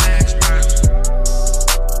to max, max.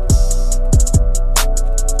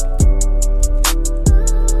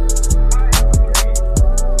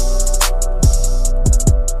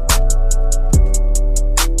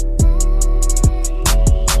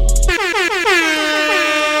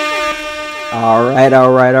 All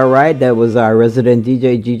right. That was our resident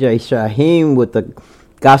DJ Shyhiem with the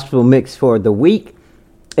gospel mix for the week.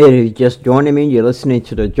 If you're just joining me, you're listening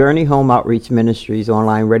to the Journey Home Outreach Ministries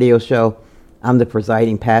online radio show. I'm the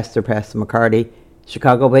presiding pastor, Pastor McCarty,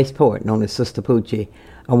 Chicago-based poet known as Sistapoochie.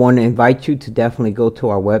 I want to invite you to definitely go to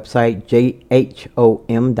our website,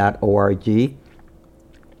 jhom.org.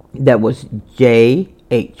 That was JHOM.org.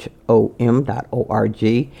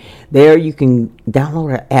 There you can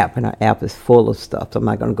download our app, and our app is full of stuff. So I'm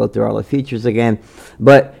not going to go through all the features again,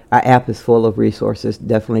 but our app is full of resources.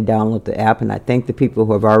 Definitely download the app, and I thank the people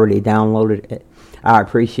who have already downloaded it. I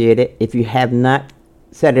appreciate it. If you have not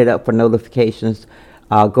set it up for notifications,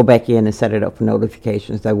 go back in and set it up for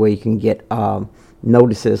notifications. That way you can get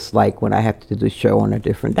notices like when I have to do the show on a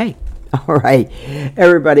different day. All right,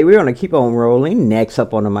 everybody, we're going to keep on rolling. Next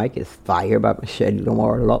up on the mic is Fire by Machete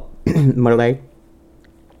Malay.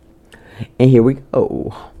 And here we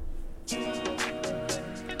go.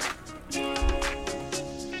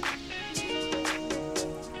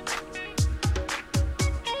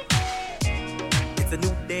 It's a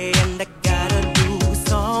new day and I got a new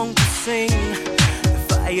song to sing. The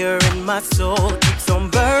fire in my soul keeps on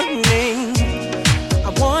burning. I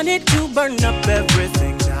want it to burn up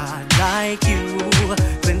everything not like you.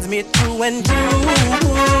 Cleanse me through and through. I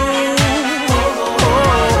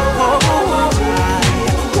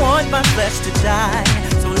want my flesh to die.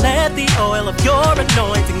 So let the oil of your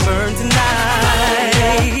anointing burn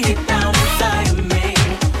tonight. Get down inside of me.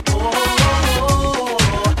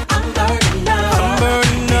 I'm burning up. I'm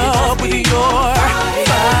burning up with your fire.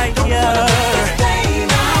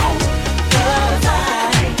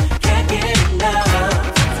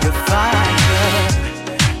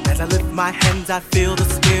 My hands, I feel the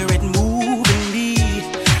spirit moving me.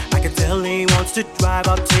 I can tell he wants to drive,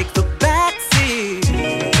 I'll take the backseat.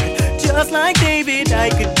 Just like David, I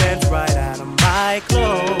could dance right out of my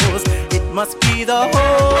clothes. It must be the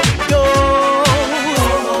Holy Ghost.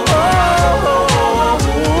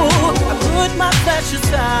 I put my flesh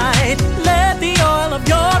aside. Let the oil of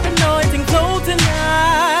your anointing flow tonight.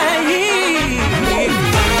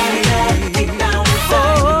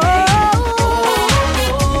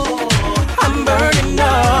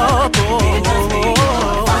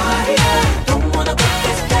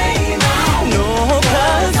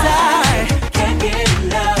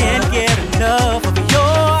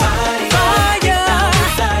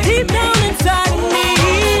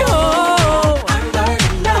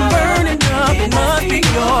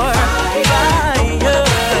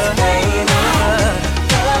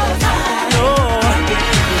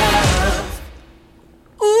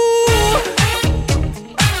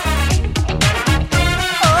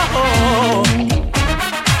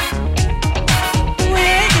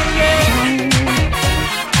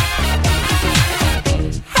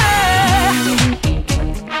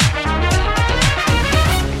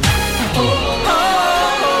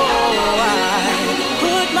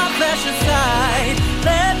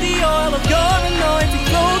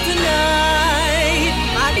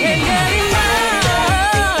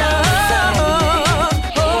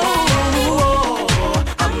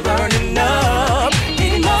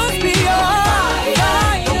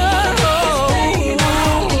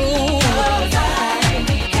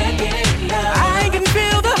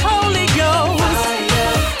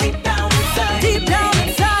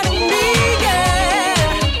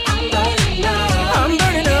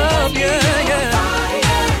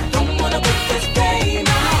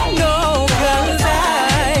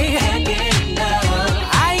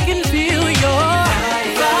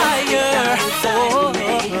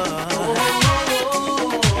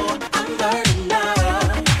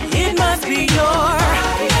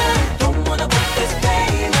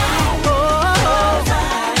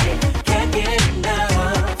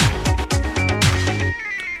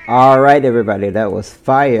 All right, everybody, that was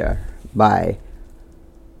Fire by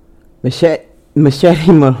Machete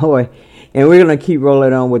Malloy. And we're going to keep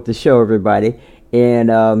rolling on with the show, everybody.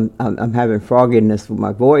 And I'm having frogginess with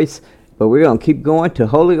my voice, but we're going to keep going to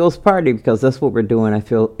Holy Ghost Party because that's what we're doing. I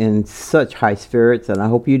feel in such high spirits, and I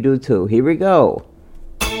hope you do too. Here we go.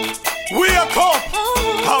 Wake up!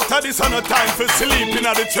 After this on a time for sleeping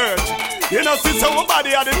at the church. You know, since our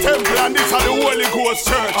body at the temple and this at the Holy Ghost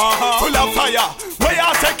church. Full of fire. Where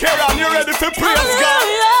you take care and you ready for praise God?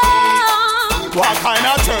 What kind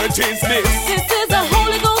of church is this? This is a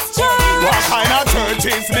Holy Ghost church. What kind of church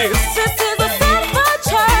is this? This is a Sistapoochie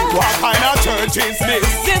church. What kind of church is this?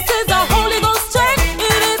 This is a Holy Ghost church.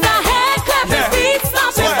 It is a head clapping, feet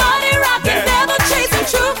stomping, body rocking, devil chasing,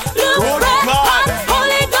 true, look, red hot,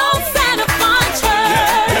 Holy Ghost and a fun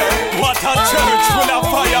church. What a church full of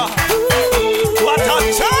fire. What a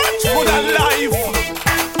church full of life.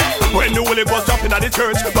 When the Holy Ghost jumping at the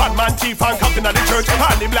church, bad man thief and copping at the church,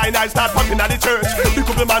 and the blind eyes start popping at the church, the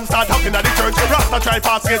couple man start hopping at the church, Rasta try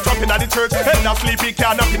fast get jumping at the church, head not sleepy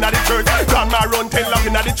can't up in at the church, grandma run tail up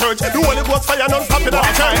in at the church, the Holy Ghost fire non-stopping at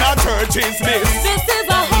the church. What kind of church is this? This is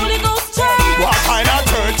a Holy Ghost church. What kind of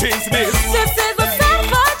church is this? This is a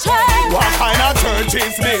Sistapoochie church. What kind of church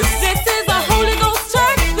is this? This is a Holy Ghost church.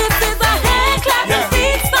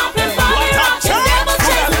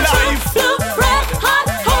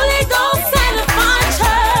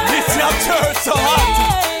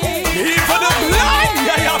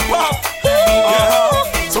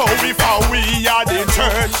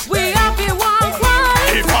 We are the one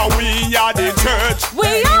Christ. If we are the church. We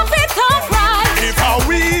are the top Christ. If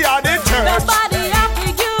we are the church. The body have to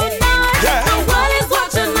unite. Yeah. The world is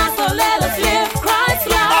watching us, so let us live Christ's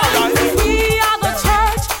life. Right. We are the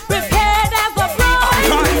church, prepared as a bride.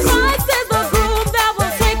 Right. Christ is the groom that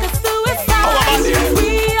will take us to his side.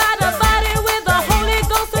 We are the body with the Holy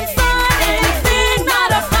Ghost inside. Anything not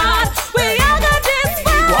of God, we are the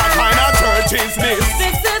despise. What kind of church is this?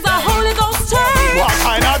 This is a Holy Ghost church. What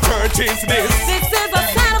kind of church is this? This is a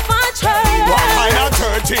sanctified church. What kind of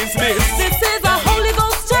church is this? This is a Holy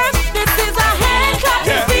Ghost church. This is a hand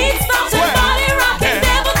clapping, Yeah. feet stomping, Swear. body rocking, Yeah.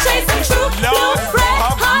 devil chasing, true Lord, blue, red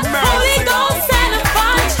have hot, mercy. Holy Ghost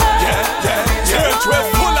sanctified church. Church, we're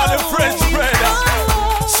full of the fresh bread.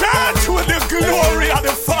 Church with the glory of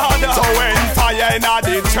the Father. So when fire in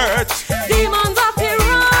the church, Demons off the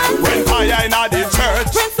run. when fire in the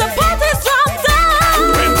church, Principalities drop down.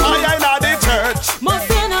 when fire in the church, More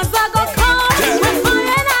sinners are gonna come. Yeah. When fire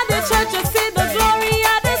in the church, you see the glory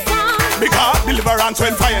of the sun. because deliverance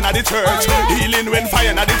when fire in the church, Oh, yeah. healing when fire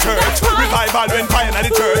in the church, That's right. revival when fire in the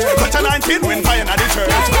church, touch anointing when fire in the church,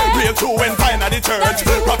 Yeah. breakthrough when fire in the church, That's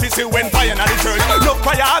true. prophecy when fire in the church, love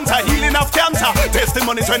prayer answer, healing of cancer,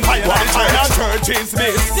 testimonies when fire in the church. What kind of church is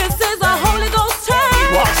this? This is a Holy Ghost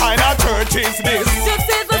church. What kind of church is this? This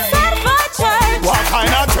is a sanctified church. What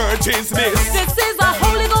kind of church is this? This is a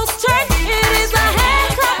Holy Ghost church. It is a hand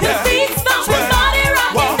clapping, Yeah. feet stomping, Swear. body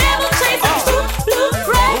rocking, Wow. devil chasing, true blue,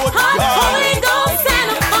 red Good hot, God. Holy Ghost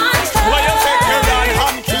sanctified When you take your church. right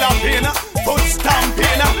hand clapping, foot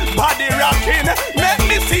stamping, body rocking, make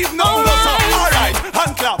me see no no so. Alright,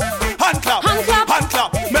 hand clap, hand clap, Hand clap. hand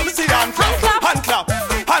clap. Let me see your hand clap, Hand clap.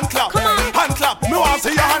 hand clap, Come on. hand clap. Me want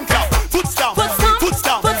see your hand clap. Foot stamp, Foot stamp. foot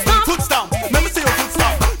stamp, Foot stamp. foot stamp. Let me see your foot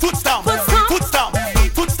stamp, foot stamp, Foot stamp. foot stamp,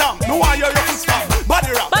 foot stamp. Me want your foot stamp.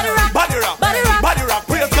 Body rock, Body rock. body rock, Body rock. body rock.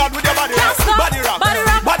 Praise God with your body rock, Can't stop. body rock, Body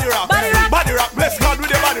rock. body rock, Body rock. body rock. Bless God with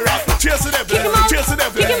your body rock. Chase the devil, Kick him out. chase the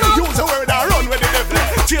devil. Kick him out. Use the word and run with the devil.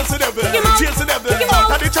 Chase the devil, Kick him out. chase the devil. Kick him Out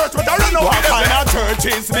out. of the church, but I run out. What kind of church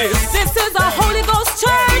is this? This is a Holy Ghost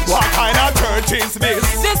church. What kind of church is this?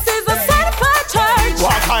 This is a sanctified church.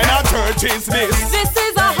 What kind of church is this? This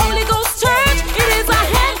is a Holy Ghost church. It is a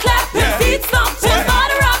hand clapping, Yeah. feet stomping, Swear.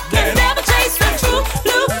 body rocking, Yeah. devil chasing, true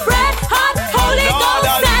blue, red hot, Holy Lord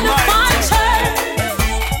Ghost sanctified church.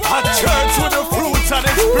 A church with the fruits of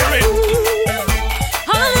the Spirit.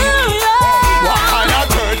 Hallelujah. What kind of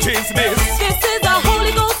church is this? This is a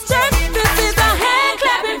Holy Ghost church. This is a hand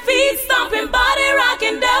clapping, feet stomping, body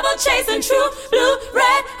rocking, devil chasing, true blue,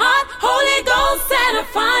 red hot, Holy Ghost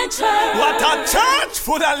sanctified church. What a church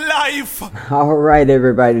full of life. All right,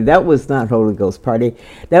 everybody. That was not Holy Ghost Party.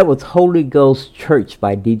 That was Holy Ghost Church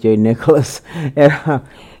by DJ Nicholas.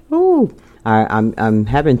 Ooh, I'm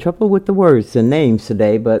having trouble with the words and names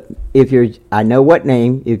today, but I know what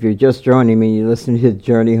name. If you're just joining me, you're listening to the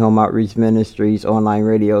Journey Home Outreach Ministries online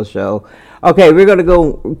radio show. Okay, we're going to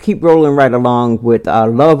go keep rolling right along with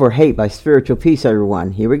Love or Hate by Spiritual Peace,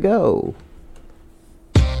 everyone. Here we go.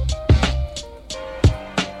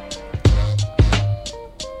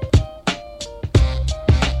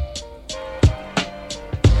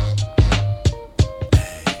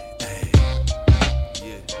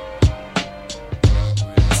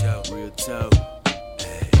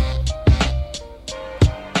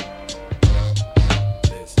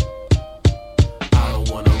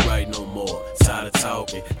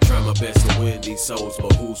 Souls,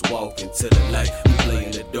 but who's walking to the light? We play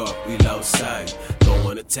in the dark, we lost sight.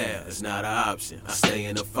 Going to town, it's not an option. I stay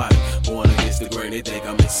in the fight, born against the grain, they think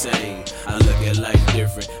I'm insane. I look at life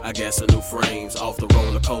different, I got some new frames. Off the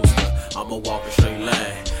roller coaster, I'ma walk a straight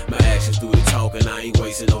line. My actions do the talking, I ain't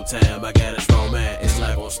wasting no time. I got a strong mind, it's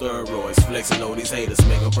like on steroids. Flexing on these haters,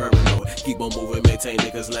 make them paranoid. Keep on moving, maintain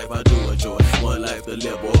niggas' life, I do enjoy. One life to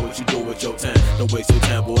live, boy, what you do with your time? Don't waste your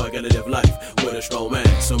time, boy, I gotta live life with a strong mind.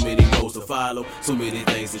 So many roads to follow, so many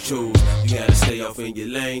things to choose. You gotta stay off in your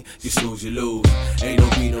lane, you snooze, you lose. Ain't no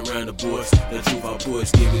beating around the bush, the truth I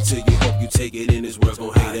push. Give it to you, hope you take it in. This world's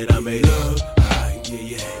gon' hate that I made love. I give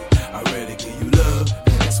you hate, I rather give you love.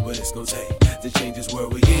 And that's what it's gon' take to change this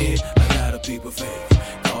world we in. A lot of people fake,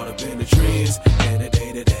 caught up in the trends and the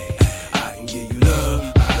day to day. I can give you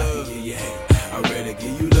love, I can give you hate. I rather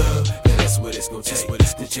give you love. And that's what it's gon' take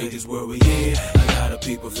to change this world we in. A lot of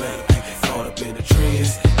people fake, caught up in the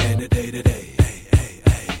trends and the day to day.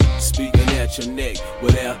 Speaking at your neck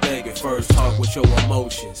without thinking. First talk with your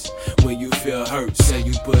emotions. When you feel hurt, say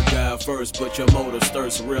you put God first, but your motives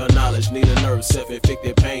thirst. Real knowledge need a nurse.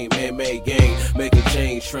 Self-inflicted pain, man-made gain. Make a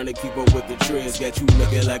change, trying to keep up with the trends. Got you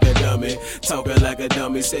looking like a dummy, talking like a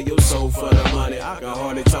dummy. Say your soul for the money. I can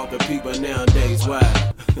hardly talk to people nowadays.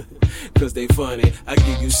 Why? cause they funny. I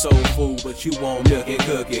give you soul food, but you want milk and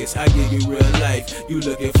cookies. I give you real life, you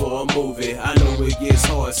looking for a movie. I know it gets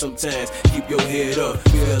hard sometimes, keep your head up.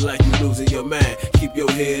 Feel like you losing your mind, keep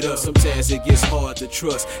your head up. Sometimes it gets hard to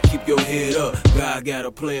trust, keep your head up. God got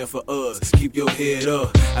a plan for us, keep your head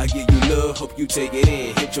up. I give you love, hope you take it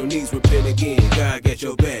in. Hit your knees, repent again. God got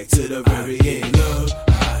your back to the very end. Love,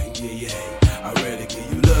 I can give you hate. I'd rather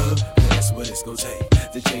give you love, and that's what it's gonna take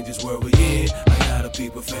to change this world we in. A lot of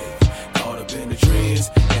people fail, caught up in the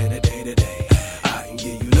trends and the day to day. I can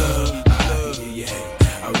give you love, I can give you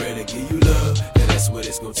hate. I'd rather give you love, and that's what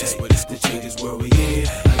it's gonna take to change this world we in.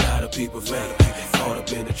 A lot of people fail, caught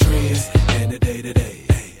up in the trends and the day to day.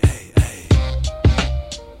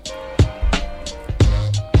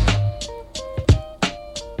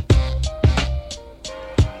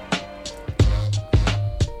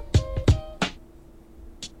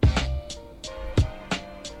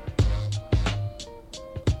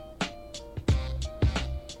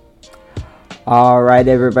 All right,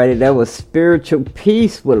 everybody, that was Spiritual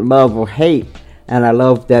Peace with Love or Hate. And I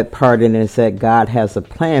love that part in it that God has a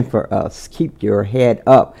plan for us. Keep your head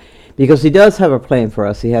up. Because he does have a plan for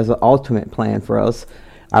us. He has an ultimate plan for us.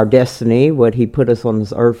 Our destiny, what he put us on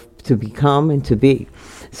this earth to become and to be.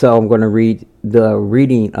 So I'm going to read the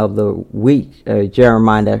reading of the week,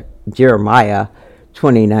 Jeremiah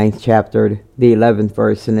 29th chapter, the 11th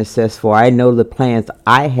verse. And it says, "For I know the plans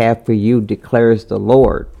I have for you, declares the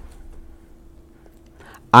Lord.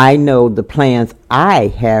 I know the plans I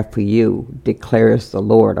have for you, declares the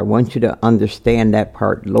Lord." I want you to understand that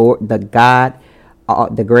part. Lord, the God,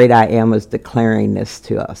 the great I am, is declaring this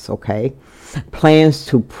to us, okay? Plans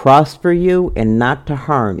to prosper you and not to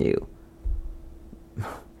harm you.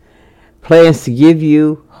 Plans to give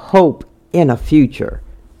you hope in a future.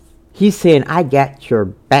 He's saying, I got your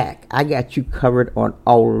back. I got you covered on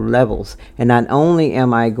all levels. And not only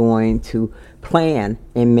am I going to plan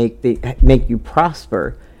and make you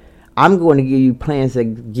prosper, I'm going to give you plans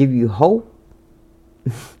that give you hope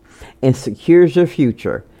and secures your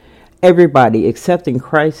future. Everybody, accepting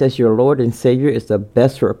Christ as your Lord and Savior is the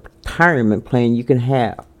best retirement plan you can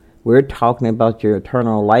have. We're talking about your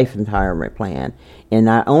eternal life retirement plan. And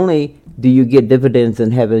not only do you get dividends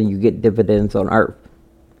in heaven, you get dividends on earth.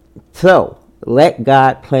 So, let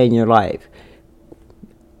God plan your life.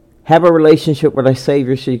 Have a relationship with our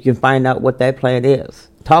Savior so you can find out what that plan is.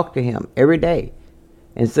 Talk to him every day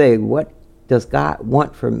and say, what does God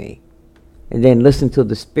want from me? And then listen to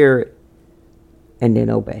the Spirit and then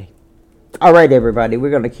obey. All right, everybody,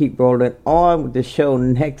 we're going to keep rolling on with the show.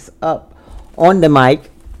 Next up on the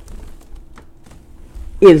mic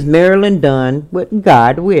is Marilyn Dunn with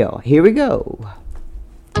God Will. Here we go.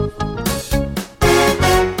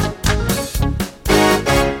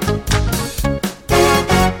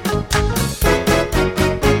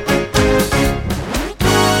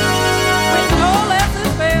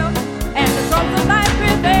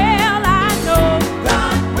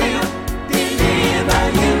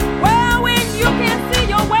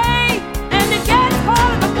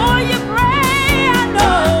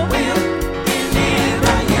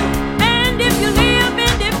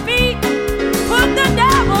 Put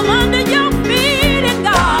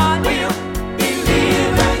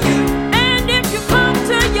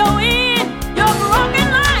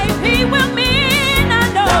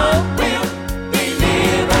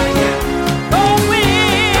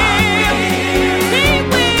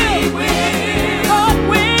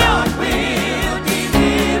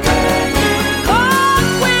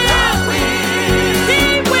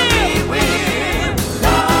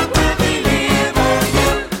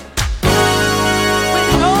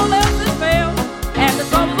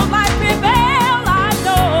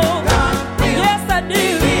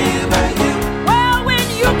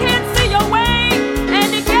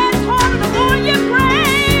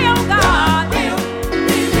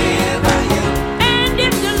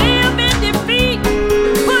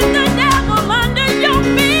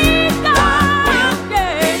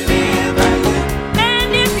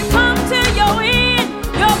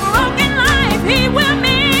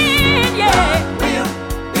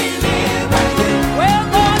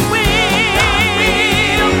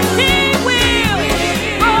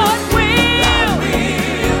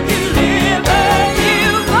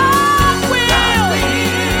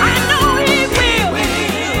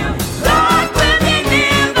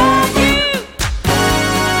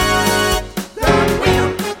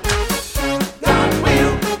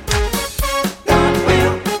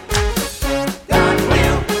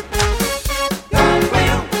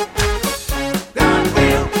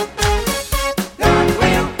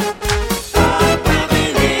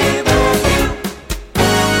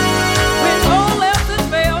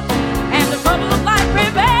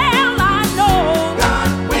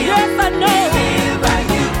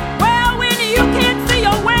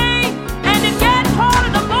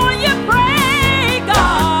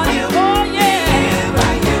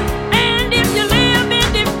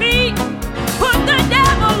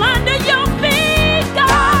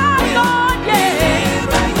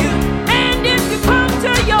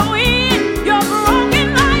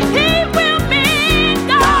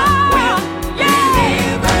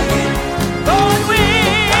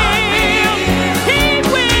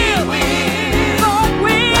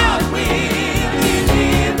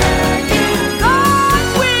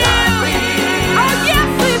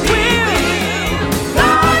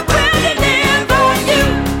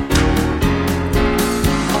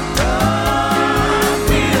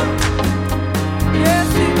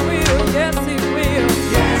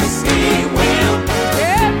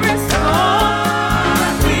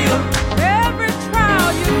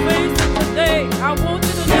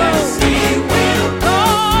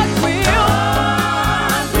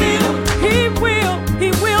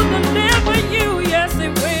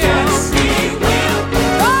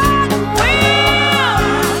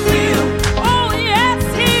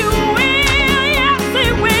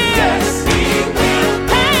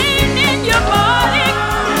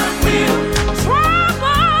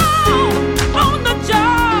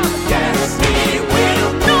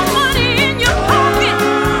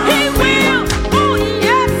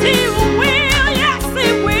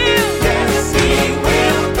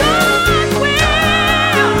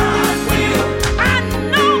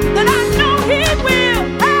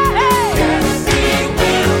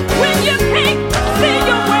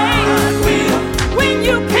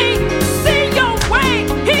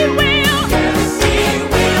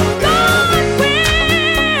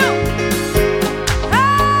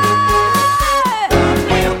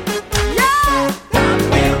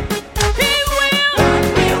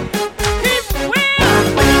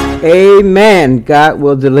Amen. God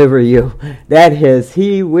will deliver you. That is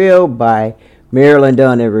He Will by Marilyn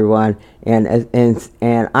Dunn, everyone. And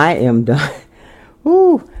I am done.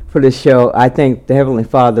 Woo, for the show. I thank the Heavenly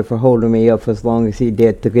Father for holding me up for as long as He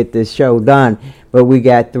did to get this show done. But we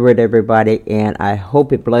got through it, everybody, and I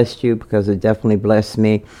hope it blessed you because it definitely blessed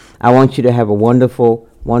me. I want you to have a wonderful,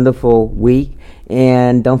 wonderful week.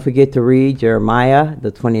 And don't forget to read Jeremiah,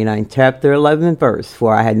 the 29th chapter, 11th verse.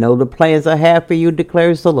 For I know the plans I have for you,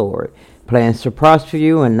 declares the Lord. Plans to prosper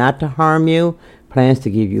you and not to harm you. Plans to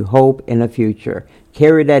give you hope in the future.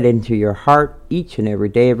 Carry that into your heart each and every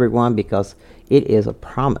day, everyone, because it is a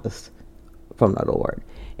promise from the Lord.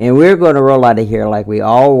 And we're going to roll out of here like we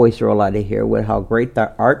always roll out of here with How Great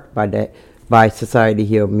Thou Art by Society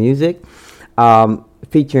Hill Music.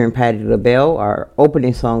 Featuring Patti LaBelle. Our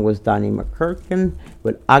opening song was Donnie McClurkin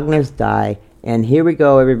with Agnes Die. And here we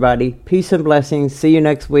go, everybody. Peace and blessings. See you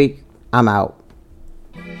next week. I'm out.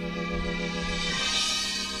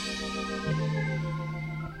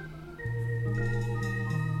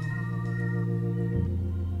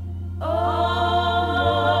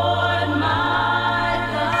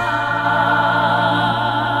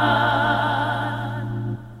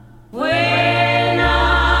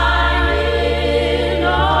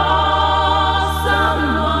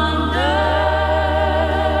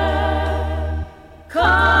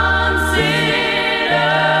 Come